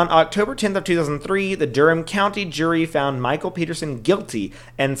 So then on October 10th of 2003, the Durham County jury found Michael Peterson guilty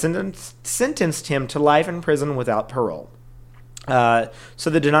and sentenced him to life in prison without parole. So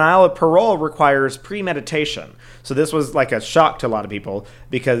the denial of parole requires premeditation. So this was like a shock to a lot of people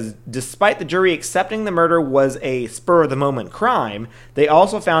because despite the jury accepting the murder was a spur-of-the-moment crime, they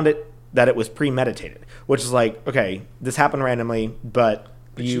also found that it was premeditated, which is like, okay, this happened randomly, but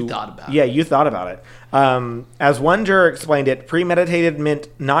you thought about it. Yeah, you thought about it. As one juror explained it, premeditated meant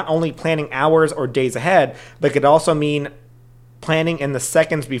not only planning hours or days ahead, but could also mean planning in the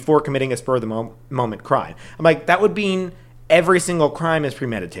seconds before committing a spur-of-the-moment crime. I'm like, that would mean every single crime is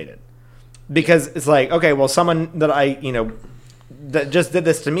premeditated. Because it's like, okay, well, someone that just did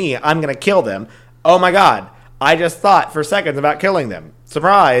this to me, I'm going to kill them. Oh my God, I just thought for seconds about killing them.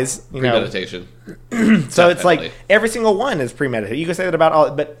 Surprise. Premeditation. So it's like every single one is premeditated. You can say that about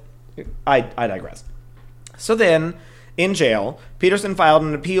all, but I digress. So then, in jail, Peterson filed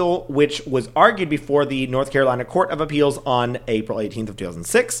an appeal which was argued before the North Carolina Court of Appeals on April 18th of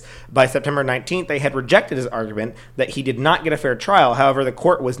 2006. By September 19th, they had rejected his argument that he did not get a fair trial. However, the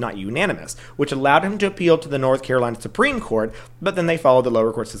court was not unanimous, which allowed him to appeal to the North Carolina Supreme Court, but then they followed the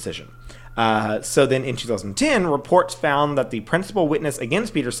lower court's decision. So then in 2010, reports found that the principal witness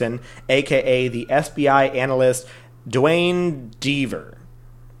against Peterson, a.k.a. the FBI analyst Duane Deaver,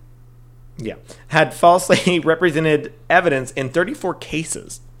 had falsely represented evidence in 34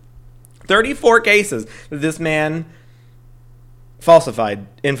 cases. 34 cases that this man falsified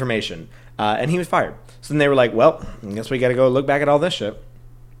information, and he was fired. So then they were like, well, I guess we got to go look back at all this shit.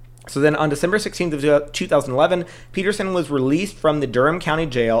 So then on December 16th of 2011, Peterson was released from the Durham County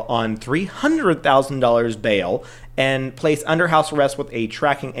Jail on $300,000 bail and placed under house arrest with a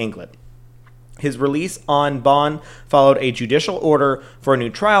tracking anklet. His release on bond followed a judicial order for a new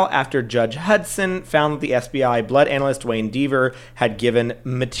trial after Judge Hudson found that the FBI blood analyst Duane Deaver had given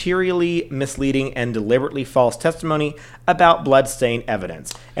materially misleading and deliberately false testimony about blood-stain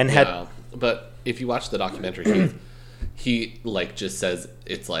evidence. But if you watch the documentary, he just says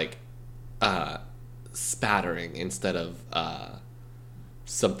it's like spattering instead of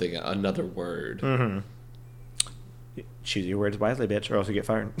another word. Mm-hmm. Choose your words wisely, bitch, or else you get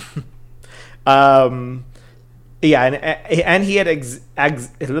fired. Yeah, and he had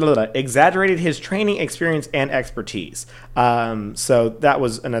exaggerated his training, experience, and expertise. So that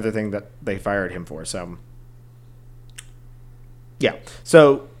was another thing that they fired him for. So, yeah.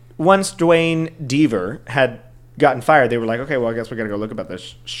 So once Duane Deaver had gotten fired, they were like, okay, well, I guess we got to go look about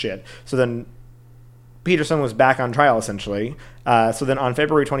this shit. So then Peterson was back on trial, essentially. So then on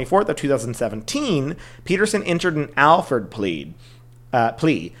February 24th of 2017, Peterson entered an Alford plea,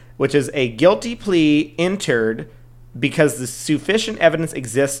 which is a guilty plea entered because the sufficient evidence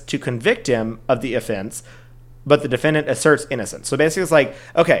exists to convict him of the offense, but the defendant asserts innocence. So basically it's like,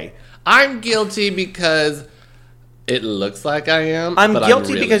 okay, I'm guilty because it looks like I am. I'm but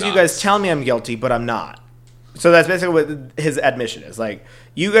guilty really because not. you guys tell me I'm guilty, but I'm not. So that's basically what his admission is. Like,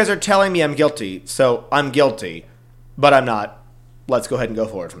 you guys are telling me I'm guilty, so I'm guilty, but I'm not. Let's go ahead and go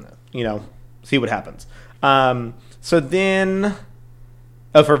forward from that. See what happens. So then,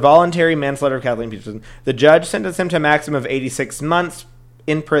 for voluntary manslaughter of Kathleen Peterson, the judge sentenced him to a maximum of 86 months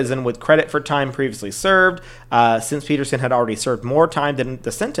in prison with credit for time previously served. Since Peterson had already served more time than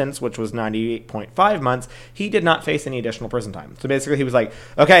the sentence, which was 98.5 months, he did not face any additional prison time. So basically he was like,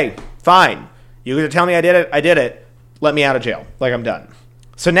 okay, fine. You guys are telling me I did it. Let me out of jail. Like, I'm done.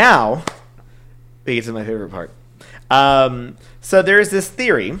 So now, it gets to my favorite part. So there's this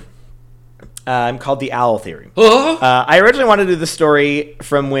theory called the owl theory. I originally wanted to do the story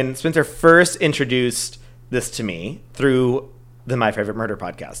from when Spencer first introduced this to me through the My Favorite Murder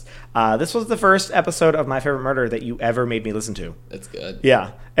podcast. This was the first episode of My Favorite Murder that you ever made me listen to. It's good.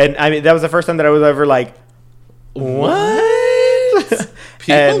 Yeah. And I mean, that was the first time that I was ever like, what?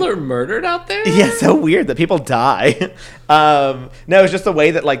 People are murdered out there? Yeah, so weird that people die. No, it's just the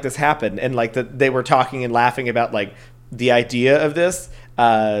way that like this happened, and like that they were talking and laughing about like the idea of this.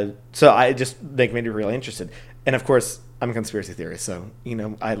 So I just made me really interested. And of course, I'm a conspiracy theorist, so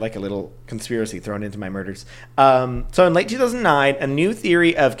I like a little conspiracy thrown into my murders. So in late 2009, a new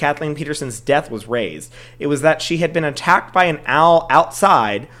theory of Kathleen Peterson's death was raised. It was that she had been attacked by an owl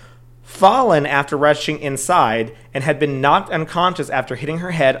outside, fallen after rushing inside, and had been knocked unconscious after hitting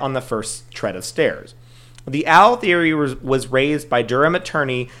her head on the first tread of stairs. The owl theory was raised by Durham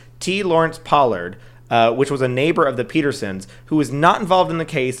attorney T. Lawrence Pollard, which was a neighbor of the Petersons, who was not involved in the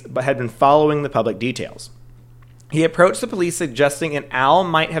case but had been following the public details. He approached the police suggesting an owl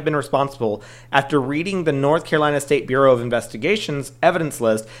might have been responsible after reading the North Carolina State Bureau of Investigation's evidence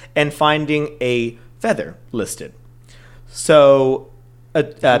list and finding a feather listed. So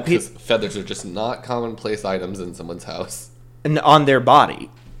Because feathers are just not commonplace items in someone's house. And on their body.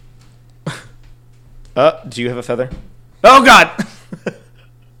 Do you have a feather? Oh, God!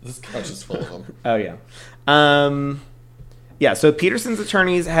 This couch is full of them. Oh, yeah. So Peterson's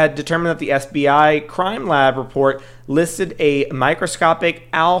attorneys had determined that the FBI crime lab report listed a microscopic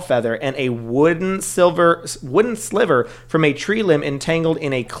owl feather and a wooden sliver from a tree limb entangled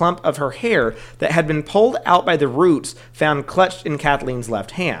in a clump of her hair that had been pulled out by the roots found clutched in Kathleen's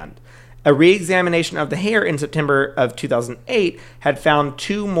left hand. A re-examination of the hair in September of 2008 had found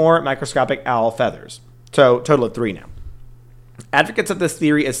 2 more microscopic owl feathers. So, total of 3 now. Advocates of this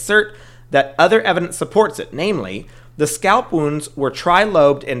theory assert that other evidence supports it, namely, the scalp wounds were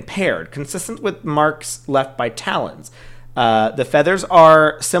trilobed and paired, consistent with marks left by talons. The feathers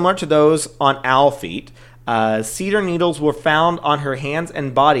are similar to those on owl feet. Cedar needles were found on her hands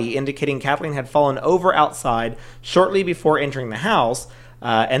and body, indicating Kathleen had fallen over outside shortly before entering the house,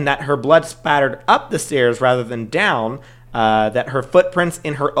 and that her blood spattered up the stairs rather than down. That her footprints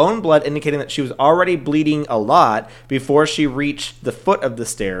in her own blood indicating that she was already bleeding a lot before she reached the foot of the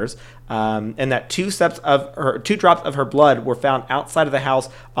stairs, and that 2 drops of her blood were found outside of the house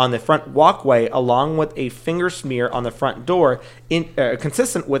on the front walkway, along with a finger smear on the front door,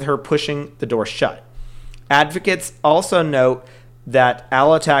 consistent with her pushing the door shut. Advocates also note that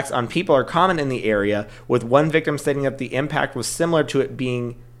owl attacks on people are common in the area, with one victim stating that the impact was similar to it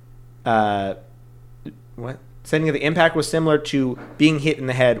being Saying that the impact was similar to being hit in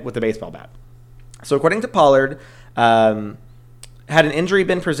the head with a baseball bat. So according to Pollard, had an injury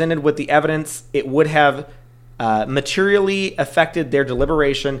been presented with the evidence, it would have materially affected their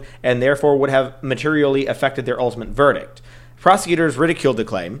deliberation and therefore would have materially affected their ultimate verdict. Prosecutors ridiculed the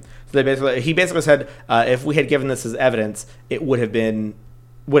claim. So he basically said, if we had given this as evidence, it would have been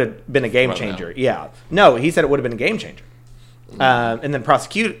a game changer. Yeah. No, he said it would have been a game changer. And then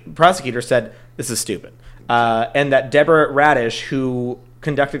prosecutor said, this is stupid. And that Deborah Radish, who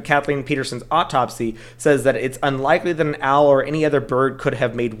conducted Kathleen Peterson's autopsy, says that it's unlikely that an owl or any other bird could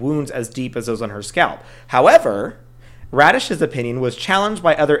have made wounds as deep as those on her scalp. However, Radish's opinion was challenged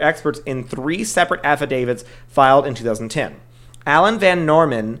by other experts in 3 separate affidavits filed in 2010. Alan Van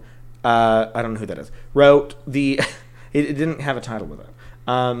Norman, I don't know who that is, wrote it didn't have a title with it,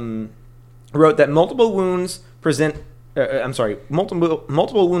 wrote that multiple wounds present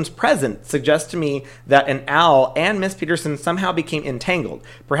suggest to me that an owl and Miss Peterson somehow became entangled.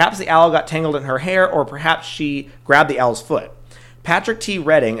 Perhaps the owl got tangled in her hair, or perhaps she grabbed the owl's foot. Patrick T.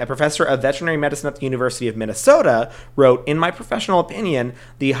 Redding, a professor of veterinary medicine at the University of Minnesota, wrote, "In my professional opinion,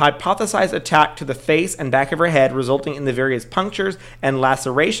 the hypothesized attack to the face and back of her head, resulting in the various punctures and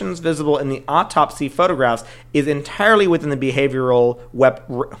lacerations visible in the autopsy photographs, is entirely within the behavioral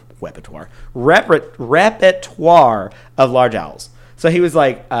repertoire of large owls." So he was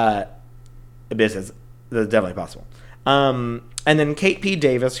like, this is definitely possible. And then Kate P.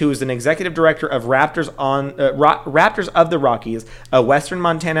 Davis, who is an executive director of Raptors of the Rockies, a Western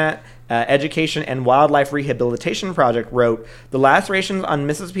Montana education and wildlife rehabilitation project, wrote, "The lacerations on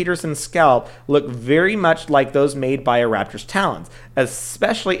Mrs. Peterson's scalp look very much like those made by a raptor's talons,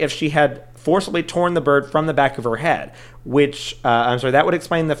 especially if she had forcibly torn the bird from the back of her head, that would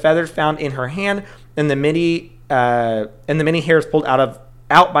explain the feathers found in her hand and the many hairs pulled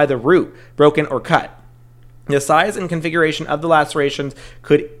out by the root, broken or cut. The size and configuration of the lacerations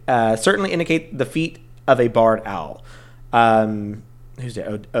could certainly indicate the feet of a barred owl."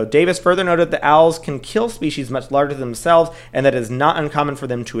 Davis further noted that owls can kill species much larger than themselves, and that it is not uncommon for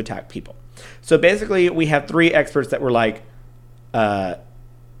them to attack people. So basically, we have three experts that were like, yeah,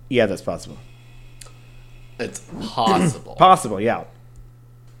 that's possible. It's possible. Possible, yeah.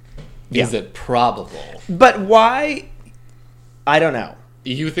 Is it probable? But why? I don't know.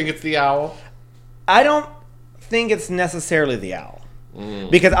 You think it's the owl? I don't think it's necessarily the owl.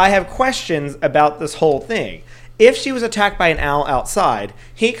 Because I have questions about this whole thing. If she was attacked by an owl outside,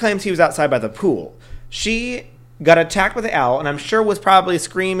 he claims he was outside by the pool. She got attacked by the owl, and I'm sure was probably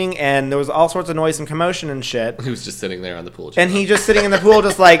screaming, and there was all sorts of noise and commotion and shit. He was just sitting there on the pool. And he just sitting in the pool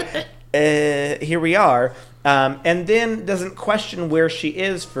just like, here we are. And then doesn't question where she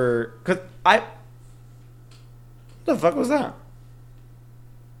is what the fuck was that?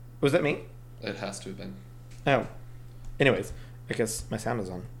 Was that me? It has to have been. Oh. Anyways, I guess my sound is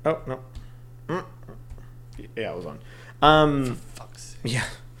on. Oh, no. Yeah, it was on. For fuck's sake. Yeah.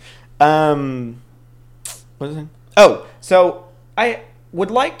 What is it? Oh, so I would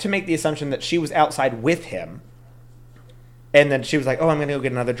like to make the assumption that she was outside with him. And then she was like, "Oh, I'm going to go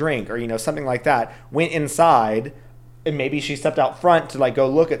get another drink," or, something like that. Went inside, and maybe she stepped out front to, go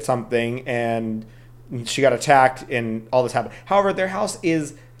look at something, and she got attacked, and all this happened. However, their house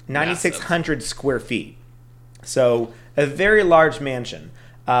is 9,600 square feet. So, a very large mansion.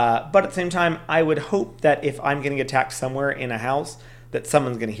 But at the same time, I would hope that if I'm getting attacked somewhere in a house, that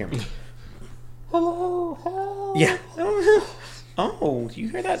someone's going to hear me. Hello, hello. Yeah. Oh, do you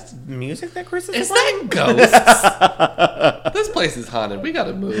hear that music that Chris is playing? That ghosts? This place is haunted. We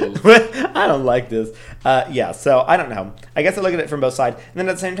gotta move. I don't like this. Yeah, so I don't know. I guess I look at it from both sides. And then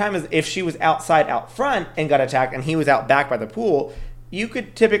at the same time, as if she was outside out front and got attacked and he was out back by the pool, you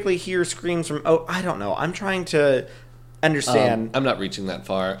could typically hear screams from, I don't know. I'm trying to understand. I'm not reaching that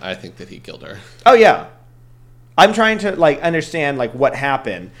far. I think that he killed her. Oh, yeah. I'm trying to, understand, what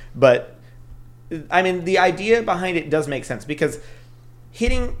happened. But, I mean, the idea behind it does make sense because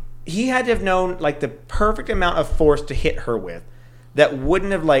he had to have known, the perfect amount of force to hit her with that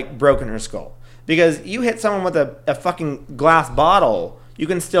wouldn't have, broken her skull. Because you hit someone with a fucking glass bottle, you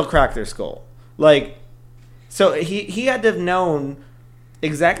can still crack their skull. So he had to have known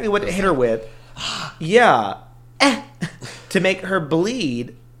exactly what to hit her with. Yeah. To make her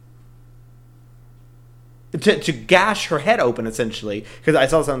bleed. To gash her head open, essentially. Because I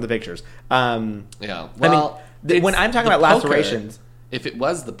saw some of the pictures. Yeah. Well, when I'm talking about lacerations. If it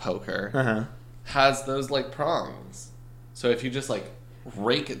was the poker, has those, prongs. So if you just,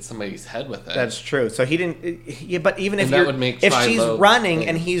 rake at somebody's head with it. That's true. So he didn't. Yeah, but even if she's running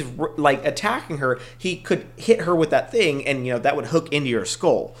and he's attacking her, he could hit her with that thing, and that would hook into your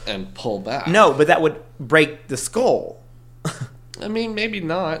skull and pull back. No, but that would break the skull. I mean, maybe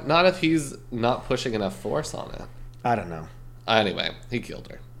not. Not if he's not pushing enough force on it. I don't know. Anyway, he killed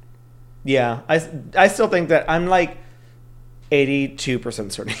her. Yeah, I still think that I'm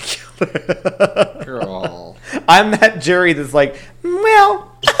 82% certain he killed her. Girl. I'm that jury that's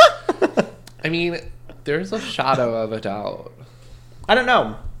well. I mean, there's a shadow of a doubt. I don't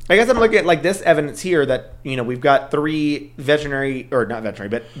know. I guess I'm looking at this evidence here that, we've got 3 veterinary, or not veterinary,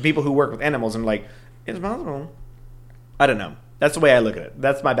 but people who work with animals, and it's possible. I don't know. That's the way I look at it.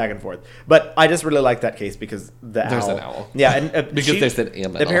 That's my back and forth. But I just really like that case because there's an owl. Yeah, and because there's an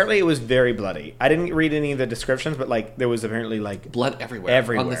animal. Apparently, it was very bloody. I didn't read any of the descriptions, but there was apparently blood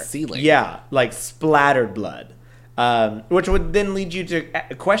everywhere on the ceiling. Yeah, splattered blood, which would then lead you to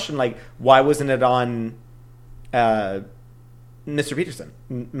question why wasn't it on Mr. Peterson,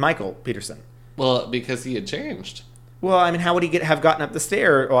 Michael Peterson? Well, because he had changed. Well, I mean, how would he have gotten up the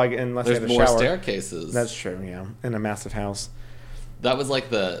stair? Unless there's he had a more shower. Staircases. That's true. Yeah, in a massive house. That was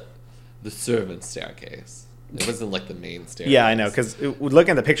the servant staircase. It wasn't like the main staircase. Yeah, I know, because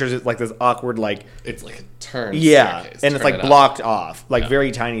looking at the pictures, it's like this awkward, like... It's like a turn staircase. And it's like blocked up. off. Like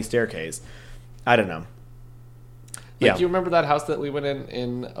very tiny staircase. I don't know. Like, do you remember that house that we went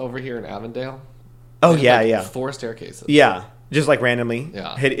in over here in Avondale? Oh, yeah. 4 staircases. Yeah, just like randomly.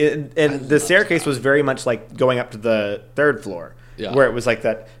 Yeah. And the staircase was very much like going up to the 3rd floor. Yeah. Where it was like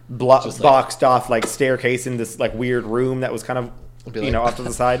that boxed off like staircase in this like weird room that was kind of, off to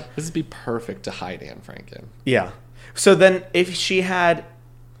the side. This would be perfect to hide Anne Frank in. Yeah. So then if she had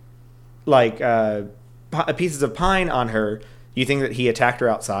like pieces of pine on her, you think that he attacked her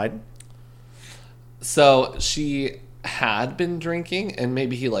outside? So she had been drinking, and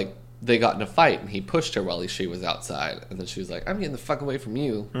maybe they got in a fight, and he pushed her while she was outside, and then she was like, "I'm getting the fuck away from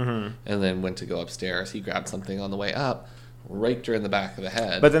you," and then went to go upstairs. He grabbed something on the way up, raked her in the back of the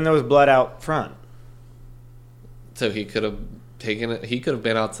head. But then there was blood out front, so he could have taken it. He could have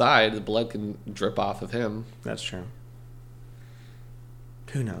been outside. The blood can drip off of him. That's true.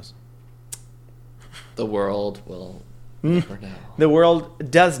 Who knows? The world will never know. The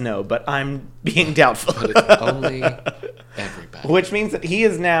world does know, but I'm being doubtful. But it's only everybody. Which means that he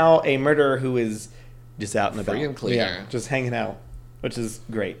is now a murderer who is just out and about. Free and clear. Yeah, just hanging out, which is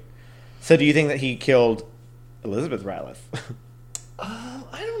great. So do you think that he killed Elizabeth Rylith? I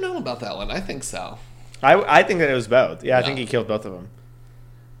don't know about that one. I think so. I think that it was both. Yeah, I think he killed both of them.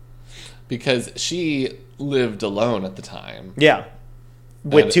 Because she lived alone at the time. Yeah.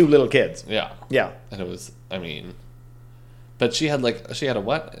 With 2 little kids. Yeah. Yeah. And it was, but she had a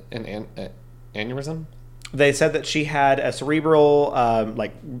what? An aneurysm? They said that she had a cerebral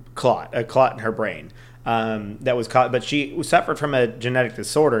clot in her brain that was caught, but she suffered from a genetic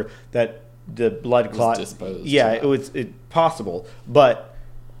disorder that the blood clot was disposed. Yeah, it was possible, but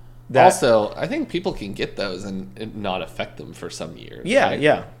also I think people can get those and it not affect them for some years. Yeah,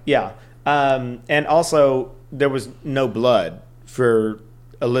 right? yeah. And also there was no blood for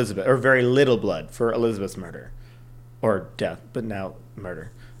Elizabeth, or very little blood for Elizabeth's murder or death, but now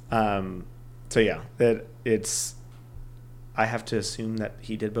murder. So yeah, it's. I have to assume that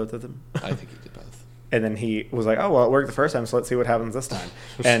he did both of them. I think he did both. And then he was like, "Oh well, it worked the first time, so let's see what happens this time."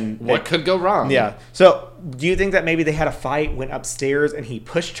 And what could go wrong? Yeah. So do you think that maybe they had a fight, went upstairs, and he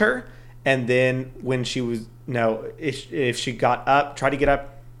pushed her, and then when she was if she got up, tried to get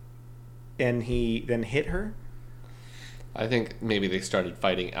up, and he then hit her? I think maybe they started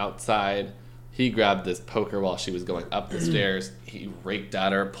fighting outside. He grabbed this poker while she was going up the stairs. He raked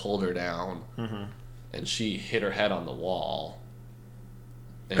at her, pulled her down, and she hit her head on the wall.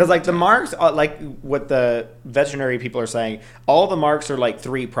 Because the marks, like what the veterinary people are saying, all the marks are like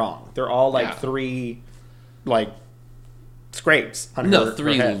 3-pronged. They're all like 3, scrapes on her. No,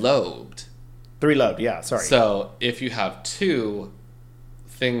 3-lobed. 3-lobed, yeah. Sorry. So if you have 2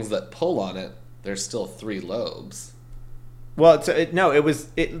 things that pull on it, there's still 3 lobes. Well,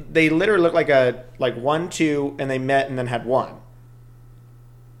 they literally looked like 1, 2, and they met and then had 1.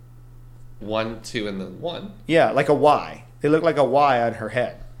 1, 2, and then 1? Yeah, like a Y. They look like a Y on her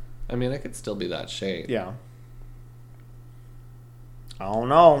head. It could still be that shape. Yeah. I don't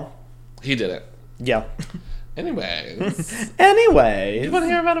know. He did it. Yeah. Anyways. You want to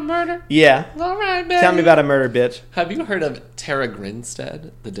hear about a murder? Yeah. All right, man. Tell me about a murder, bitch. Have you heard of Tara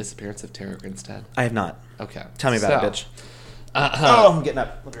Grinstead? The disappearance of Tara Grinstead? I have not. Okay. Tell me about it, bitch. I'm getting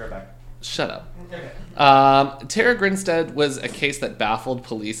up. I'll be right back. Shut up. Okay. Tara Grinstead was a case that baffled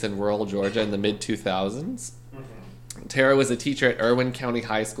police in rural Georgia in the mid-2000s. Tara was a teacher at Irwin County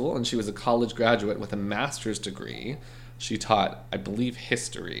High School, and she was a college graduate with a master's degree. She taught, I believe,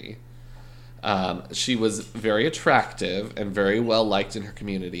 history. She was very attractive and very well liked in her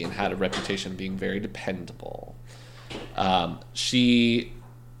community and had a reputation of being very dependable. She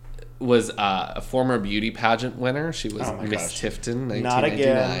was a former beauty pageant winner. She was Miss Tifton, 1999. Not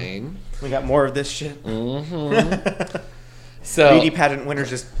again. We got more of this shit. Mm-hmm. So beauty pageant winners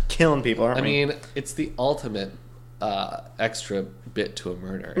just killing people, aren't we? It's the ultimate extra bit to a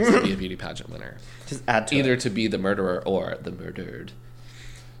murder is to be a beauty pageant winner. Just add to either to be the murderer or the murdered.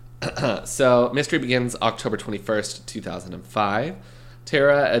 So mystery begins October 21st, 2005.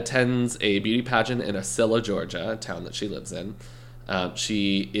 Tara attends a beauty pageant in Ocilla, Georgia, a town that she lives in.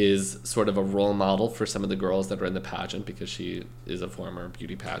 She is sort of a role model for some of the girls that are in the pageant because she is a former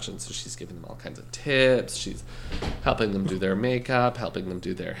beauty pageant, so she's giving them all kinds of tips. She's helping them do their makeup, helping them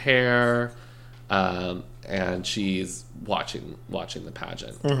do their hair, and she's watching the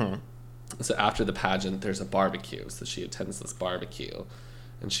pageant. Mm-hmm. So after the pageant, there's a barbecue, so she attends this barbecue,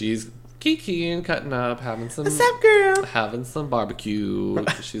 and she's kikiing, cutting up, having some what's up, girl? Having some barbecue.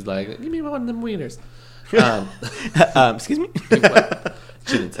 She's like, give me one of them wieners. Excuse me?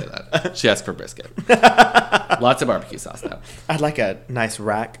 She didn't say that. She asked for brisket. Lots of barbecue sauce, though. I'd like a nice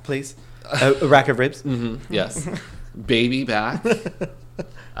rack, please. A rack of ribs. Mm-hmm. Yes. Baby back.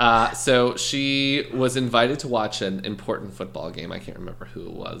 So she was invited to watch an important football game. I can't remember who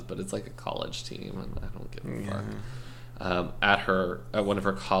it was, but it's like a college team, and I don't give a fuck. At one of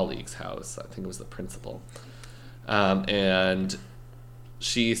her colleagues' house. I think it was the principal. And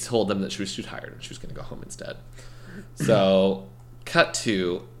she told them that she was too tired and she was going to go home instead. So, cut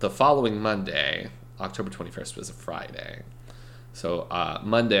to the following Monday. October 21st was a Friday. So,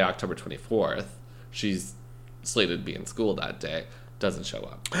 Monday, October 24th, she's slated to be in school that day. Doesn't show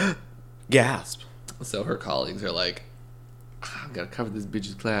up. Gasp. So her colleagues are like, I've got to cover this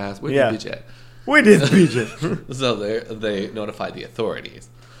bitch's class. Where's the bitch at? Where did the bitch at? So they notify the authorities.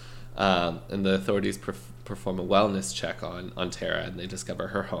 And the authorities perform a wellness check on Tara, and they discover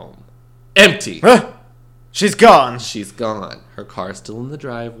her home empty. She's gone. She's gone. Her car's still in the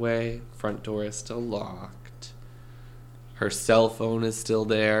driveway. Front door is still locked. Her cell phone is still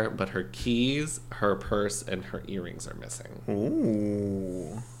there, but her keys, her purse, and her earrings are missing.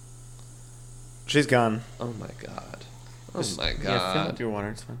 Ooh. She's gone. Oh my god. Oh my god. Yeah, fill up your water.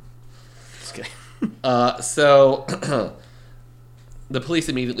 It's fine. Just kidding. So the police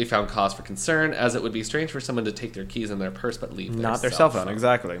immediately found cause for concern, as it would be strange for someone to take their keys and their purse but leave not their cell phone.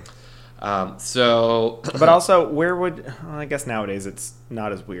 Exactly. But also, where would... Well, I guess nowadays it's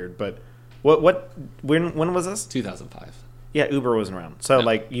not as weird, but when was this? 2005. Yeah, Uber wasn't around. So, No.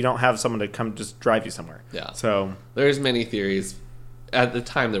 like, you don't have someone to come just drive you somewhere. Yeah. So... There's many theories. At the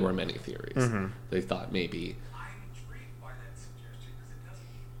time, there were many theories. Mm-hmm. They thought maybe... I'm intrigued by that suggestion because it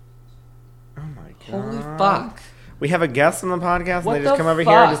doesn't. Oh, my God. Holy fuck. We have a guest on the podcast, What and they just the come over here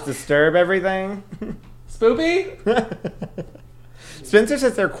and fuck? just disturb everything. Spoopy? Spencer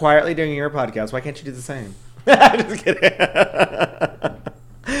says they're quietly doing your podcast. Why can't you do the same? Just kidding.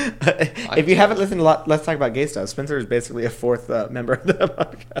 If you haven't listened to Let's Talk About Gay Stuff, Spencer is basically a fourth member of the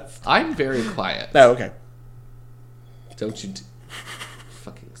podcast. I'm very quiet. Oh, okay. Don't you...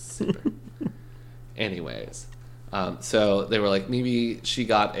 Fucking sipper. Anyways. So they were like, maybe she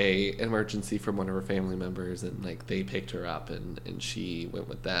got a emergency from one of her family members, and like they picked her up, and she went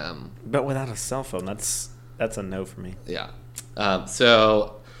with them. But without a cell phone, that's a no for me. Yeah.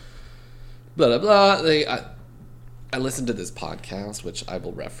 So blah blah blah. I listened to this podcast, which I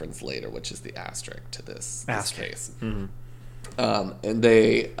will reference later, which is the asterisk to this case. Mm-hmm. And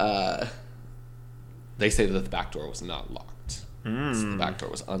they say that the back door was not locked. So the back door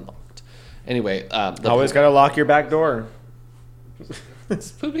was unlocked. Anyway, always got to lock your back door.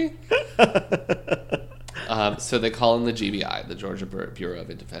 Spoopy. So they call in the GBI, the Georgia Bureau of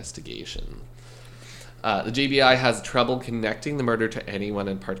Investigation. The GBI has trouble connecting the murder to anyone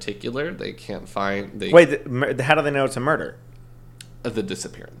in particular. They can't find... Wait, how do they know it's a murder? The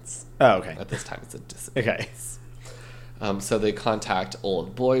disappearance. Oh, okay. At this time, it's a disappearance. Okay. So they contact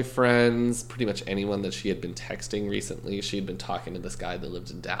old boyfriends, pretty much anyone that she had been texting recently. She had been talking to this guy that lived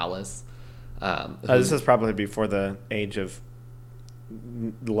in Dallas. This is probably before the age of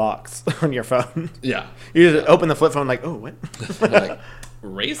locks on your phone. Yeah. You just open the flip phone like, oh, what? Like,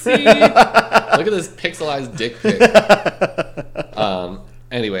 racy? Look at this pixelized dick pic.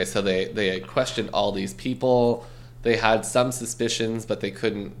 Anyway, so they questioned all these people. They had some suspicions, but they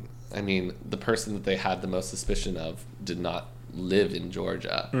couldn't... I mean, the person that they had the most suspicion of did not live in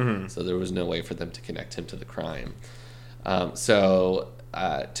Georgia. Mm-hmm. So there was no way for them to connect him to the crime.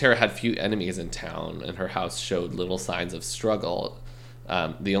 Tara had few enemies in town, and her house showed little signs of struggle.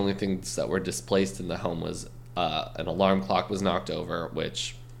 The only things that were displaced in the home was an alarm clock was knocked over,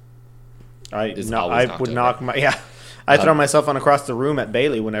 which I throw my cell phone across the room at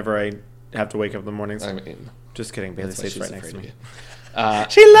Bailey whenever I have to wake up in the mornings. I mean, just kidding. Bailey stays right next to me. You.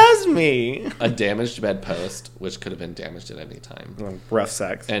 She loves me. A damaged bedpost, which could have been damaged at any time. Rough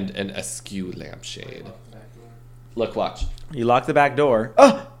sex. And an askew lampshade. Look, watch. You lock the back door.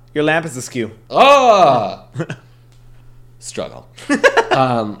 Oh, your lamp is askew. Oh! Struggle.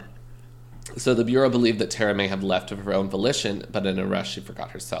 So the Bureau believed that Tara may have left of her own volition, but in a rush she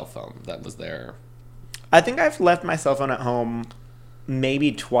forgot her cell phone. That was there. I think I've left my cell phone at home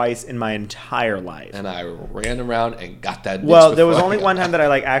maybe twice in my entire life. And I ran around and got that bitch. Well, there was only one time that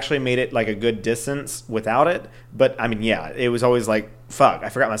I actually made it a good distance without it. But I mean, yeah, it was always fuck, I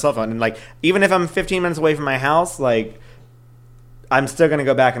forgot my cell phone. And even if I'm 15 minutes away from my house, I'm still going to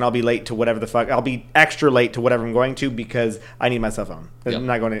go back and I'll be late to whatever the fuck. I'll be extra late to whatever I'm going to because I need my cell phone. Yep. I'm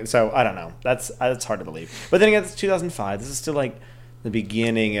not going to. So I don't know. That's hard to believe. But then again, it's 2005. This is still the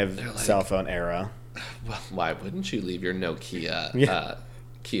beginning of cell phone era. Well, why wouldn't you leave your Nokia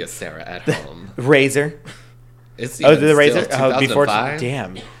Kia Sarah at home? Razor. It's The Razor? Oh, before. 2005?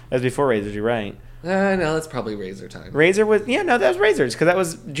 Damn. That was before Razors. You're right. No, that's probably Razor time. Razor was that was Razors because that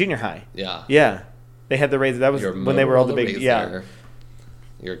was junior high. Yeah. Yeah, they had the Razor. That was Your when they were all the Motorola big. Razor, Yeah.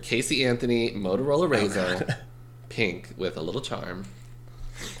 Your Casey Anthony Motorola Razor, pink with a little charm.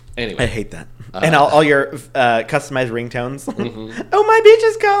 Anyway, I hate that. And all your customized ringtones. Oh, my bitch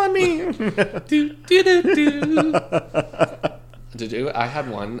is calling me. do, do, do, do. Did you? I had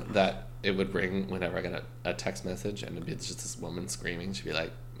one that it would ring whenever I got a text message, and it'd be just this woman screaming. She'd be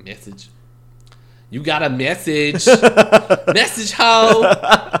like, "Message, you got a message, message hoe,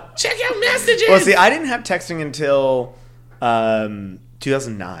 check out messages." Well, see, I didn't have texting until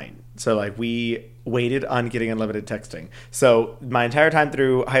 2009. So like we waited on getting unlimited texting. So my entire time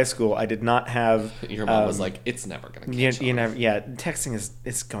through high school, I did not have. Your mom was like, "It's never gonna catch on." Texting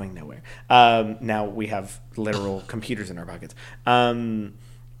is going nowhere. Now we have literal computers in our pockets.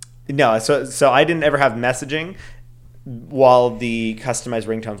 No, so I didn't ever have messaging, while the customized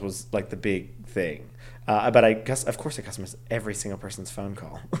ringtones was like the big thing. But I guess, of course, I customized every single person's phone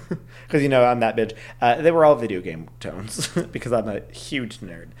call because I'm that bitch. They were all video game tones because I'm a huge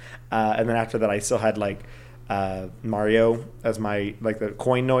nerd. And then after that, I still had like Mario as my the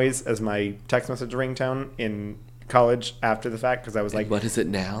coin noise as my text message ringtone in college after the fact because I was like, "What is it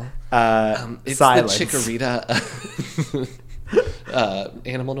now?" It's silence. the Chikorita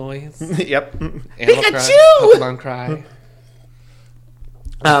animal noise. Yep. Animal Pikachu! Cry, Pokemon cry.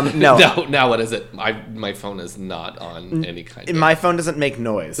 No. No, now what is it? My phone is not on any kind of... My phone doesn't make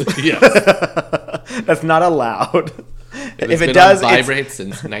noise. Yes. That's not allowed. If it does, vibrate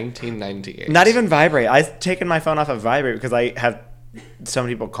since 1998. Not even vibrate. I've taken my phone off of vibrate because I have so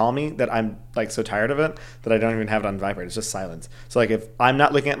many people call me that I'm like so tired of it that I don't even have it on vibrate. It's just silence. So like if I'm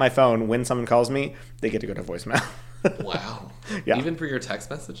not looking at my phone when someone calls me, they get to go to voicemail. Wow. Yeah. Even for your text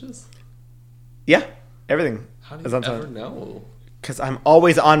messages? Yeah. Everything. How do you ever know? Because I'm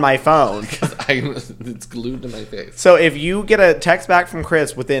always on my phone. It's glued to my face. So if you get a text back from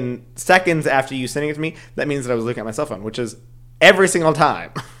Chris within seconds after you sending it to me, that means that I was looking at my cell phone, which is every single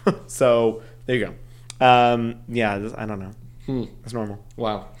time. So there you go. I don't know. It's normal.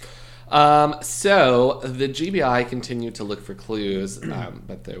 Wow. So the GBI continued to look for clues,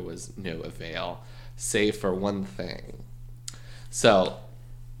 but there was no avail, save for one thing. So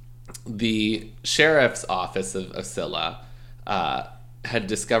the sheriff's office of Osceola had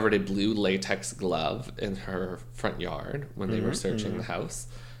discovered a blue latex glove in her front yard when they were searching the house.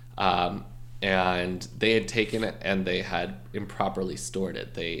 And they had taken it and they had improperly stored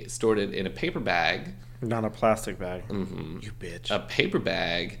it. They stored it in a paper bag. Not a plastic bag. Mm-hmm. You bitch. A paper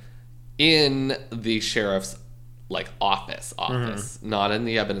bag in the sheriff's office, not in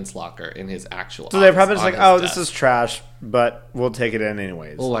the evidence locker, in his actual office. So they're probably just like, oh, desk. this is trash, but we'll take it in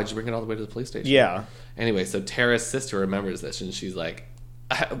anyways. Oh, why'd you bring it all the way to the police station? Yeah. Anyway, so Tara's sister remembers this, and she's like,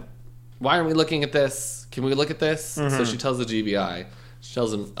 why aren't we looking at this? Can we look at this? Mm-hmm. So she tells the GBI. She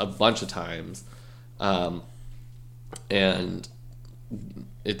tells them a bunch of times. And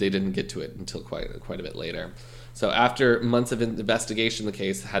they didn't get to it until quite a bit later. So after months of investigation, the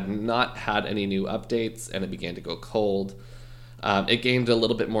case had not had any new updates, and it began to go cold. It gained a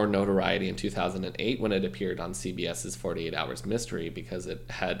little bit more notoriety in 2008 when it appeared on CBS's 48 Hours Mystery because it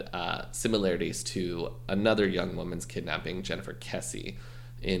had similarities to another young woman's kidnapping, Jennifer Kesse,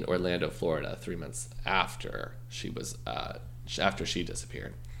 in Orlando, Florida, 3 months after she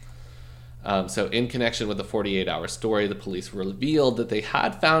disappeared. So in connection with the 48-hour story, the police revealed that they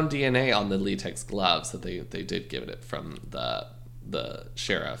had found DNA on the latex gloves, so they did give it from the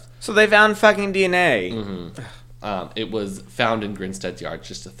sheriff. So they found fucking DNA. Mm-hmm. It was found in Grinstead's yard,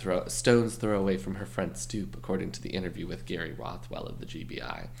 just a stone's throw away from her front stoop, according to the interview with Gary Rothwell of the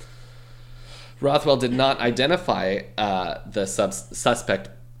GBI. Rothwell did not identify the suspect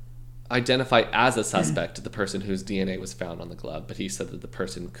as a suspect the person whose DNA was found on the glove, but he said that the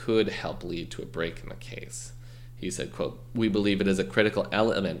person could help lead to a break in the case. He said, quote, "We believe it is a critical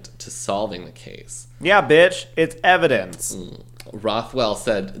element to solving the case." Yeah, bitch. It's evidence. Rothwell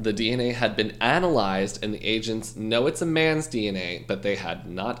said the DNA had been analyzed and the agents know it's a man's DNA, but they had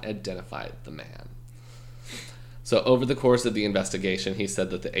not identified the man. So over the course of the investigation, he said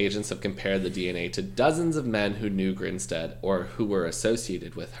that the agents have compared the DNA to dozens of men who knew Grinstead or who were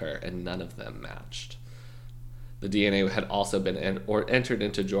associated with her, and none of them matched. The DNA had also been entered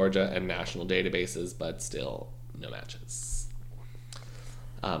into Georgia and national databases, but still no matches.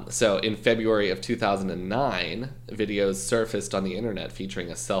 So in February of 2009, videos surfaced on the internet featuring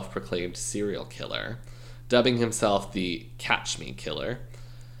a self-proclaimed serial killer, dubbing himself the Catch Me Killer.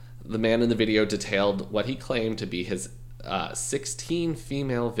 The man in the video detailed what he claimed to be his 16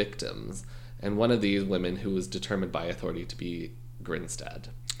 female victims, and one of these women who was determined by authority to be Grinstead.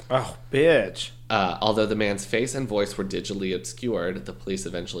 Oh, bitch. Although the man's face and voice were digitally obscured, the police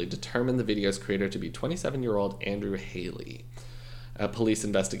eventually determined the video's creator to be 27-year-old Andrew Haley. A police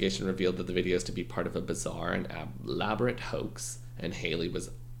investigation revealed that the videos to be part of a bizarre and elaborate hoax, and Haley was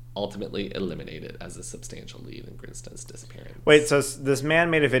ultimately eliminated as a substantial lead in Grinstead's disappearance. Wait, so this man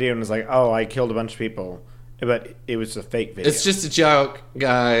made a video and was like, oh, I killed a bunch of people, but it was a fake video. It's just a joke,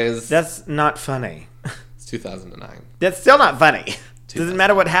 guys. That's not funny. It's 2009. That's still not funny. Doesn't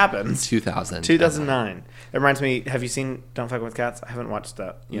matter what happens. 2009. It reminds me, have you seen Don't Fuck With Cats? I haven't watched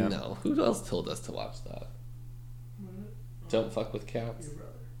that yet. No. Who else told us to watch that? Don't Fuck With Cats?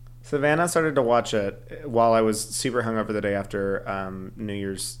 Savannah started to watch it while I was super hungover the day after New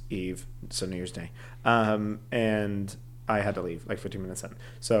Year's Eve, so New Year's Day. And I had to leave like 15 minutes in.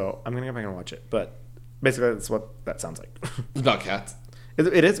 So I'm going to go back and watch it. But basically, that's what that sounds like. It's about cats.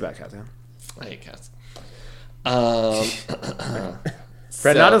 It is about cats, yeah. I hate cats.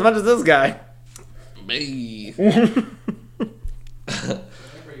 Fred, not as much as this guy. Me. Remember,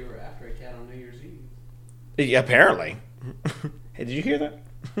 you were after a cat on New Year's Eve. Yeah, apparently. Hey, did you hear that?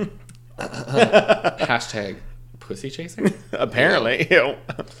 Hashtag pussy chaser. Apparently. Ew.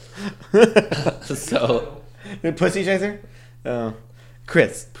 So The pussy chaser?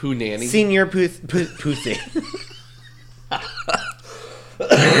 Chris. Poo Nanny. Senior pussy.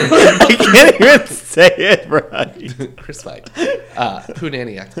 I can't even say it right. Chris White. Poo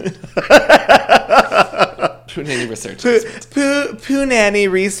Nanny activist. Poo Nanny research Poo expert. Poo Nanny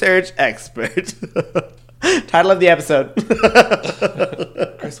research expert. Title of the episode.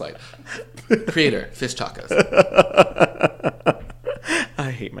 Chris White. Creator, Fish Tacos.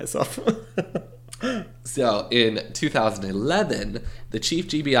 I hate myself. So in 2011, the chief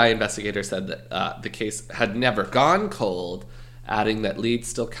GBI investigator said that the case had never gone cold, adding that leads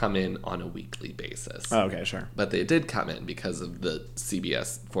still come in on a weekly basis. Oh, okay, sure. But they did come in because of the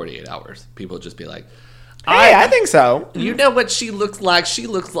CBS 48 hours. People would just be like, Hey, I think so. you know what she looks like? She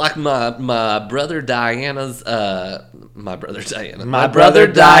looks like my brother Diana's my brother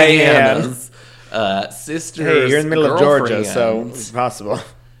Diana's sister's Hey, you're in the middle of Georgia, girlfriend. so it's possible.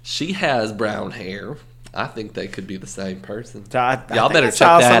 She has brown hair. I think they could be the same person. I Y'all think better I check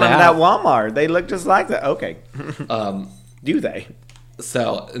saw that some out. at Walmart. They look just like that. Okay. Do they?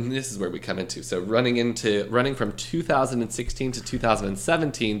 So, and this is where we come into. So, running from 2016 to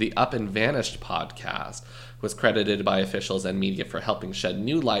 2017, the Up and Vanished podcast was credited by officials and media for helping shed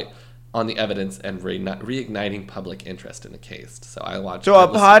new light on the evidence and reigniting public interest in the case. So, I watched. So a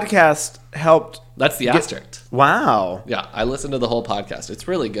podcast helped. That's the asterisk. Wow. Yeah, I listened to the whole podcast. It's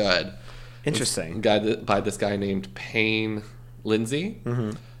really good. Interesting. By this guy named Payne Lindsay,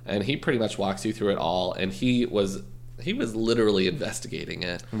 and he pretty much walks you through it all. And he was literally investigating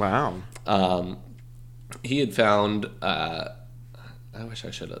it. Wow. He had found. I wish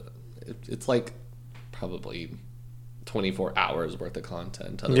I should have. It's like probably 24 hours worth of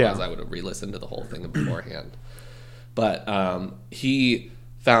content. Otherwise, I would have re-listened to the whole thing beforehand. But he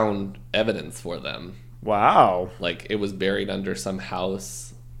found evidence for them. Wow. Like it was buried under some house.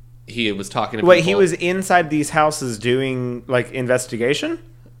 He was talking to Wait, people. he was inside these houses doing like investigation?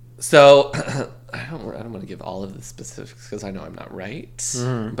 So I don't want to give all of the specifics because I know I'm not right.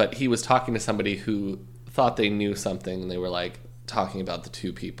 But he was talking to somebody who thought they knew something, and they were like talking about the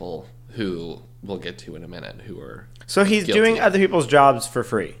two people who we'll get to in a minute who were. So he's guilty. doing other people's jobs for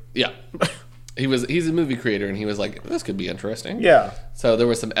free. Yeah. He's a movie creator, and he was like, this could be interesting. Yeah. So there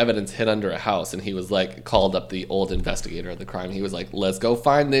was some evidence hid under a house, and he was like, called up the old investigator of the crime. He was like, let's go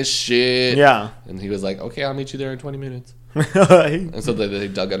find this shit. Yeah. And he was like, okay, I'll meet you there in 20 minutes. Oh And so they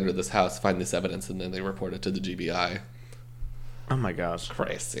dug under this house, find this evidence, and then they report it to the GBI. my gosh.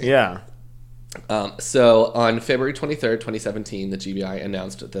 Crazy. Yeah. So on February 23rd, 2017, the GBI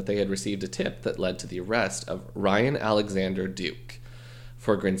announced that they had received a tip that led to the arrest of Ryan Alexander Duke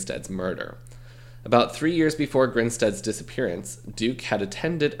for Grinstead's murder. About 3 years before Grinstead's disappearance, Duke had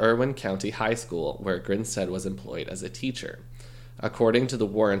attended Irwin County High School, where Grinstead was employed as a teacher. According to the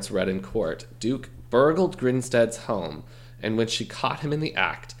warrants read in court, Duke burgled Grinstead's home, and when she caught him in the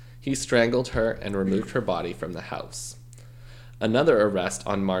act, he strangled her and removed her body from the house. Another arrest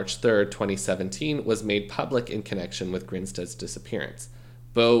on March 3rd, 2017 was made public in connection with Grinstead's disappearance.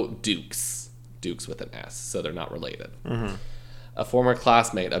 Bo Dukes. Dukes with an S, so they're not related. A former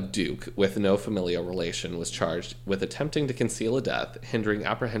classmate of Duke, with no familial relation, was charged with attempting to conceal a death, hindering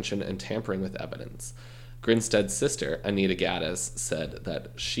apprehension, and tampering with evidence. Grinstead's sister, Anita Gaddis, said that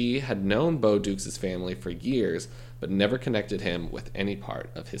she had known Bo Dukes' family for years, but never connected him with any part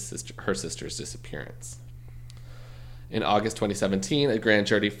of her sister's disappearance. In August 2017, a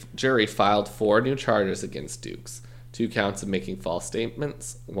grand jury filed 4 new charges against Dukes. 2 counts of making false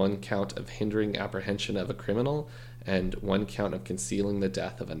statements, 1 count of hindering apprehension of a criminal, and 1 count of concealing the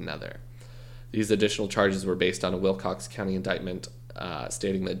death of another. These additional charges were based on a Wilcox County indictment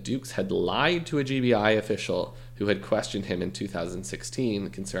stating that Dukes had lied to a GBI official who had questioned him in 2016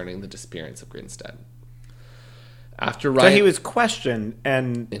 concerning the disappearance of Grinstead. After So Ryan, he was questioned,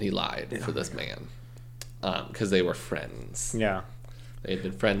 and he lied for this man because they were friends. yeah. They had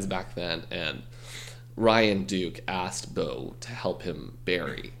been friends back then, and Ryan Duke asked Bo to help him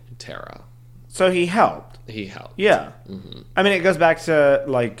bury Tara. So he helped. He helped. Yeah. I mean, it goes back to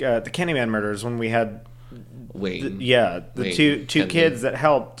like the Candyman murders when we had Wayne. the Wayne two Henley. kids that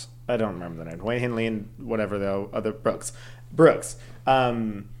helped. I don't remember the name. Wayne Henley and whatever the other Brooks. I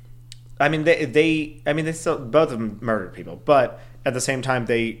mean, they still both of them murdered people, but at the same time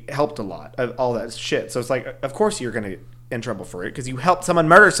they helped a lot of all that shit. So it's like, of course you're gonna in trouble for it because you helped someone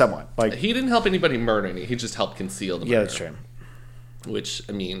murder someone. Like, He didn't help anybody murder any. He just helped conceal the murder. yeah, that's true. Which,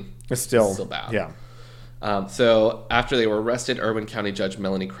 I mean, It's still bad. Yeah. So after they were arrested, Irwin County Judge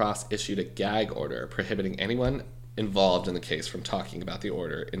Melanie Cross issued a gag order prohibiting anyone involved in the case from talking about the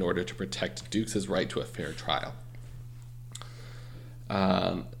order in order to protect Dukes' right to a fair trial.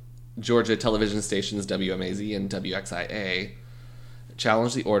 Georgia television stations WMAZ and WXIA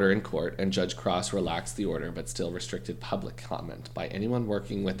challenged the order in court, and Judge Cross relaxed the order but still restricted public comment by anyone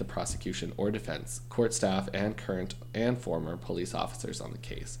working with the prosecution or defense, court staff, and current and former police officers on the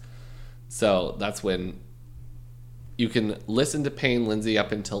case. So that's when you can listen to Payne Lindsay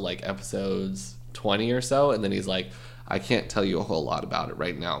up until like episodes 20 or so, and then he's like, I can't tell you a whole lot about it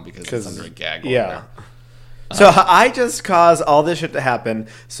right now because it's under a gag order. Yeah. So I just caused all this shit to happen.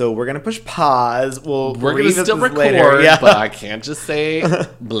 So we're gonna push pause. We're We're going to revisit still this record, later. Yeah. but I can't just say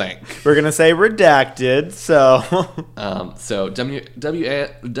blank. We're gonna say redacted. So So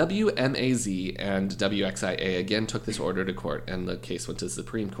WMAZ and WXIA again took this order to court, and the case went to the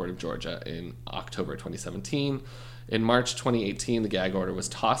Supreme Court of Georgia in October 2017. In March 2018, the gag order was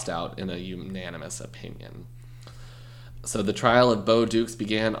tossed out in a unanimous opinion. So the trial of Bo Dukes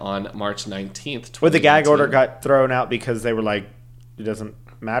began on March 19th, 2018. But the gag order got thrown out because they were like, it doesn't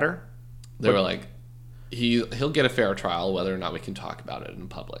matter. They were like, he'll get a fair trial whether or not we can talk about it in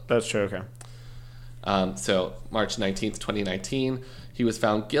public. That's true. Okay. So March 19th, 2019, he was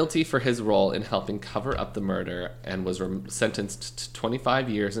found guilty for his role in helping cover up the murder and was sentenced to 25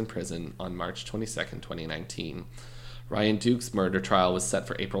 years in prison on March 22nd, 2019. Ryan Duke's murder trial was set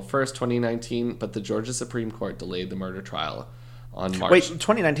for April 1st, 2019, but the Georgia Supreme Court delayed the murder trial on March. Wait,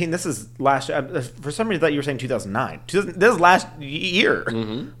 2019. This is last. For some reason, I thought you were saying 2009. This is last year.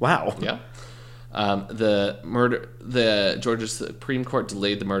 Mm-hmm. Wow. Yeah. The Georgia Supreme Court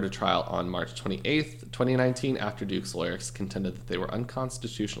delayed the murder trial on March 28th, 2019, after Duke's lawyers contended that they were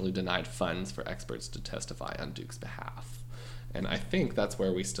unconstitutionally denied funds for experts to testify on Duke's behalf. And I think that's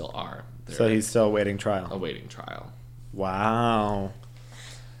where we still are. So he's still awaiting trial. Awaiting trial. Wow.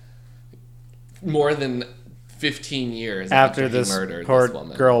 More than 15 years After he this murdered poor this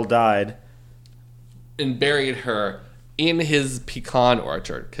woman girl died. and buried her in his pecan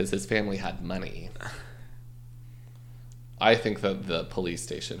orchard because his family had money. I think that the police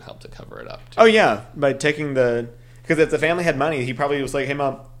station helped to cover it up too. Oh yeah, by taking because if the family had money, he probably was like, "Hey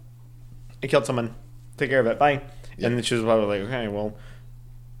mom, I killed someone. Take care of it. Bye." Yeah. And then she was probably like, "Okay, well,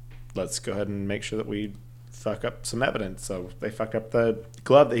 let's go ahead and make sure that we fuck up some evidence." So they fucked up the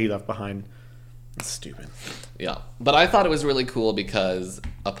glove that he left behind. That's stupid. Yeah, but I thought it was really cool because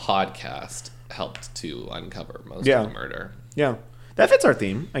a podcast helped to uncover most of the murder. Yeah, that fits our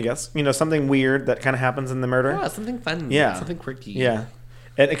theme, I guess. Something weird that kind of happens in the murder. Yeah, something fun. Yeah. Something quirky. Yeah.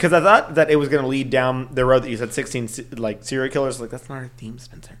 And because I thought that it was going to lead down the road that you said 16 like serial killers. Like, that's not our theme,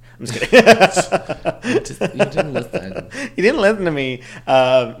 Spencer. I'm just kidding. You didn't listen. You didn't listen to me.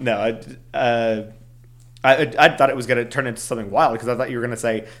 No, I thought it was going to turn into something wild because I thought you were going to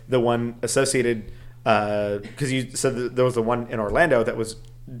say the one associated because you said that there was the one in Orlando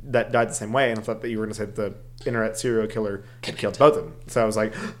that died the same way, and I thought that you were going to say the internet serial killer killed both of them. So I was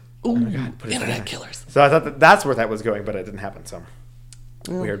like, Ooh, my God, put it internet down. killers. So I thought that's where that was going, but it didn't happen. So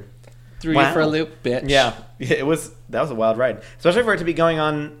weird. Threw Wow. you for a loop, bitch. Yeah, that was a wild ride, especially for it to be going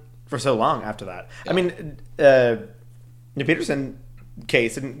on for so long after that. Yeah. I mean, the Peterson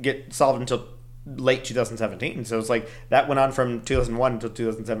case didn't get solved until late 2017, so it's like that went on from 2001 until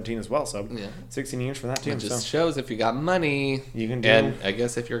 2017 as well. So 16 years for that too. It just So shows if you got money, you can and I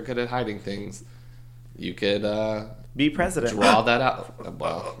guess if you're good at hiding things, you could be president. draw that out.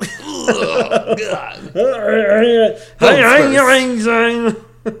 Well,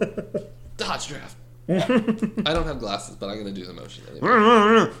 Dodge draft. I don't have glasses, but I'm gonna do the motion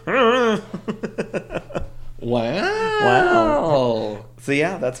anyway. Wow. So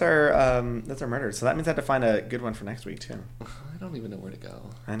yeah, that's our murder. So that means I have to find a good one for next week too. I don't even know where to go.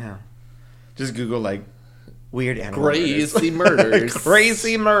 I know. Just Google like weird animal Crazy murders.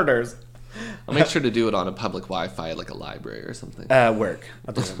 Crazy murders. I'll make sure to do it on a public Wi-Fi, like a library or something. Work.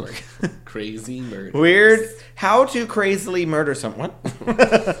 I'll do that work. Crazy murders. Weird. How to crazily murder someone.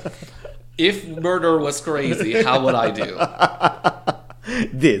 If murder was crazy, how would I do?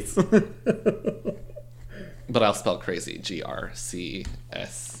 This. But I'll spell crazy. Gracy.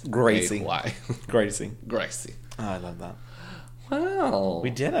 Gracie. Gracie. Oh, I love that. Wow. We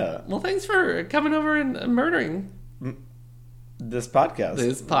did it. Well, thanks for coming over and murdering This podcast.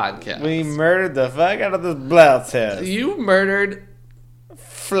 this podcast. We murdered the fuck out of this blouse head. You murdered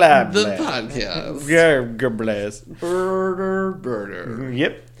Flat the blast. podcast. Good blast. Burder.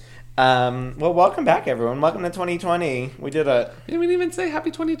 Yep. Well, welcome back, everyone. Welcome to 2020. We did a We didn't even say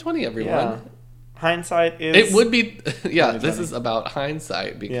happy 2020, everyone. yeah. Hindsight is It would be, yeah, 2020. this is about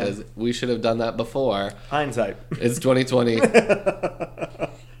hindsight because we should have done that before. hindsight. It's 2020.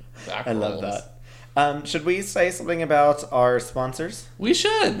 I love that. Should we say something about our sponsors? We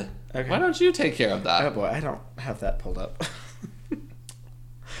should. Okay. Why don't you take care of Oh that? boy, I don't have that pulled up.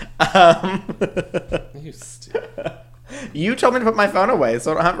 You stupid. You told me to put my phone away,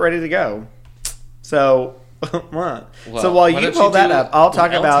 so I don't have it ready to go. So, what? Well, So while why you don't pull you that do up, I'll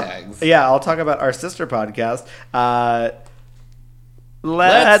talk L about tags? I'll talk about our sister podcast.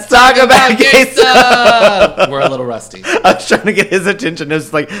 Let's talk talk about gay gay stuff. We're a little rusty. I was trying to get his attention. It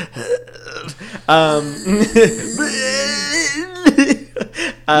was like,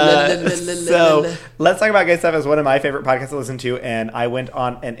 so Let's Talk About Gay Stuff is one of my favorite podcasts to listen to, and I went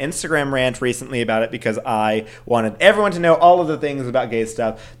on an Instagram rant recently about it because I wanted everyone to know all of the things about gay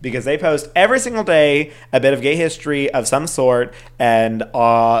stuff, because they post every single day a bit of gay history of some sort, and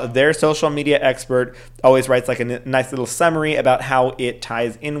their social media expert always writes like a nice little summary about how it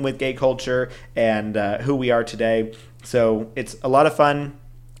ties in with gay culture and who we are today. So it's a lot of fun.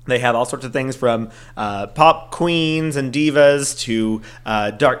 They have all sorts of things from pop queens and divas to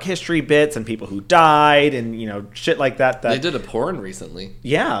dark history bits and people who died and, you know, shit like that. They did a porn recently.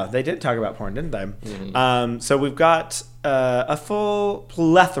 Yeah, they did talk about porn, didn't they? Mm-hmm. So we've got a full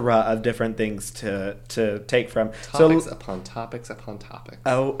plethora of different things to take from. Topics So, upon topics upon topics.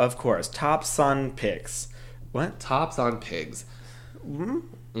 oh, of course. Tops on pics. What? Tops on pigs.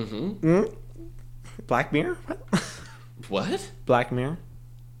 Black Mirror? What? What? Black Mirror?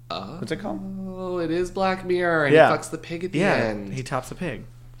 What's it called? Oh, it is Black Mirror, and Yeah. he fucks the pig at the Yeah, end. he tops a pig.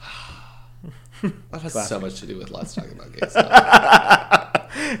 That has so much to do with Let's Talk About Gay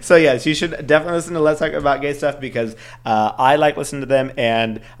Stuff. So yes, you should definitely listen to Let's Talk About Gay Stuff, because I like listening to them,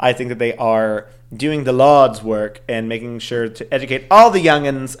 and I think that they are doing the Lord's work and making sure to educate all the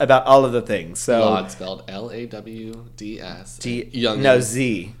youngins about all of the things. So Lod spelled Lawds. Youngins. No,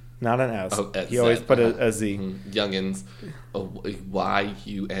 Z, not an S. Oh, He always Z, put uh-huh. a Z. Youngins.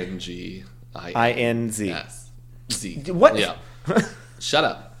 YUNGINZ. INZ. Z. What? Yeah. Shut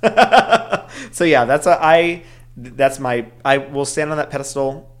up. So yeah, I will stand on that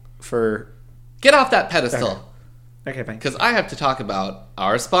pedestal for. Get off that pedestal. Okay, fine. Because I have to talk about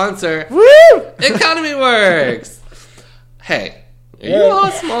our sponsor, Woo! Economy Works. Hey, are you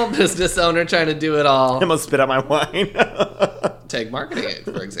a small business owner trying to do it all? I almost spit out my wine. Take marketing aid,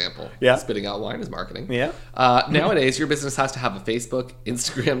 for example. Yeah. Spitting out wine is marketing. Yeah. Nowadays, your business has to have a Facebook,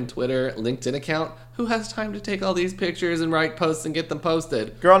 Instagram, Twitter, LinkedIn account. Who has time to take all these pictures and write posts and get them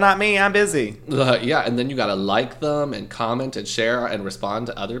posted? Girl, not me. I'm busy. Yeah, and then you gotta like them and comment and share and respond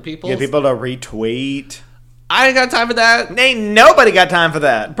to other people. Get people to retweet. I ain't got time for that. Ain't nobody got time for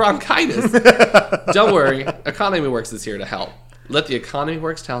that. Bronchitis. Don't worry, Economy Works is here to help. Let the Economy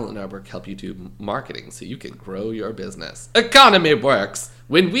Works Talent Network help you do marketing so you can grow your business. Economy Works.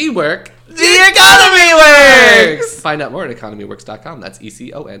 When we work, The economy works! Find out more at economyworks.com. That's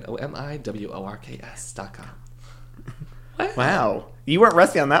ECONOMIWORKS.com. Wow. You weren't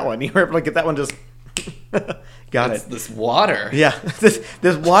rusty on that one. You were able to get that one just... Got It's it. this water. Yeah.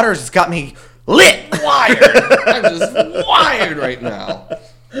 This water just got me lit. Wired. I'm just wired right now.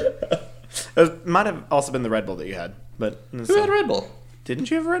 It might have also been the Red Bull that you had. But Who had Red Bull? Didn't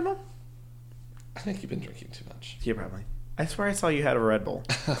you have a Red Bull? I think you've been drinking too much. Yeah, probably. I swear I saw you had a Red Bull.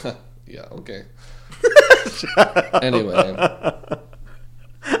 Yeah, okay. Anyway.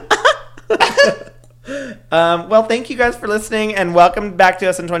 Well, thank you guys for listening, and welcome back to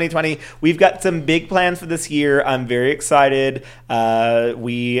us in 2020. We've got some big plans for this year. I'm very excited.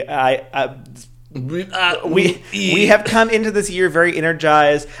 we have come into this year very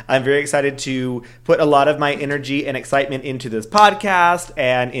energized. I'm very excited to put a lot of my energy and excitement into this podcast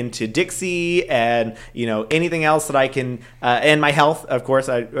and into Dixie and anything else that I can and my health, of course.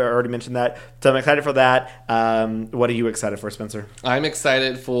 I already mentioned that, so I'm excited for that. What are you excited for, Spencer? I'm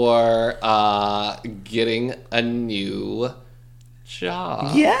excited for getting a new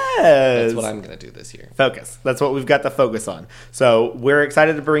job. Yes, That's what I'm gonna do this year. Focus. That's what we've got to focus on. So we're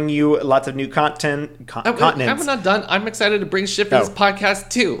excited to bring you lots of new content. Continents. I'm not done. I'm excited to bring Shippy's Oh. podcast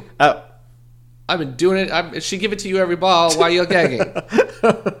too. Oh. I've been doing it. She give it to you every ball. Why are you gagging?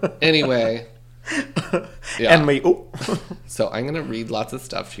 Anyway. Yeah. And we. Oh. So I'm gonna read lots of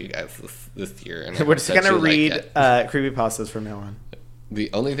stuff to you guys this year. And We're just I bet gonna you like read it. creepypastas from now on. The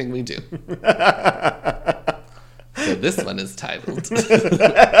only thing we do. So this one is titled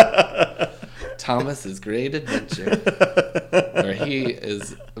Thomas's Great Adventure, where he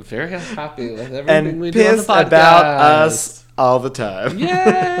is very unhappy with everything And we do on the pissed podcast. about us all the time.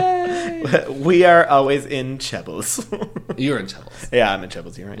 Yay! We are always in Chebbles. You're in troubles. Yeah, I'm in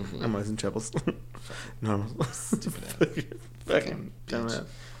Chebbles. You're right. Mm-hmm. I'm always in Chebbles. No. Fucking dumbass.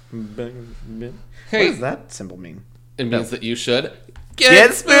 Hey. What does that symbol mean? It means that you should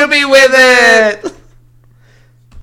Get spoopy with it!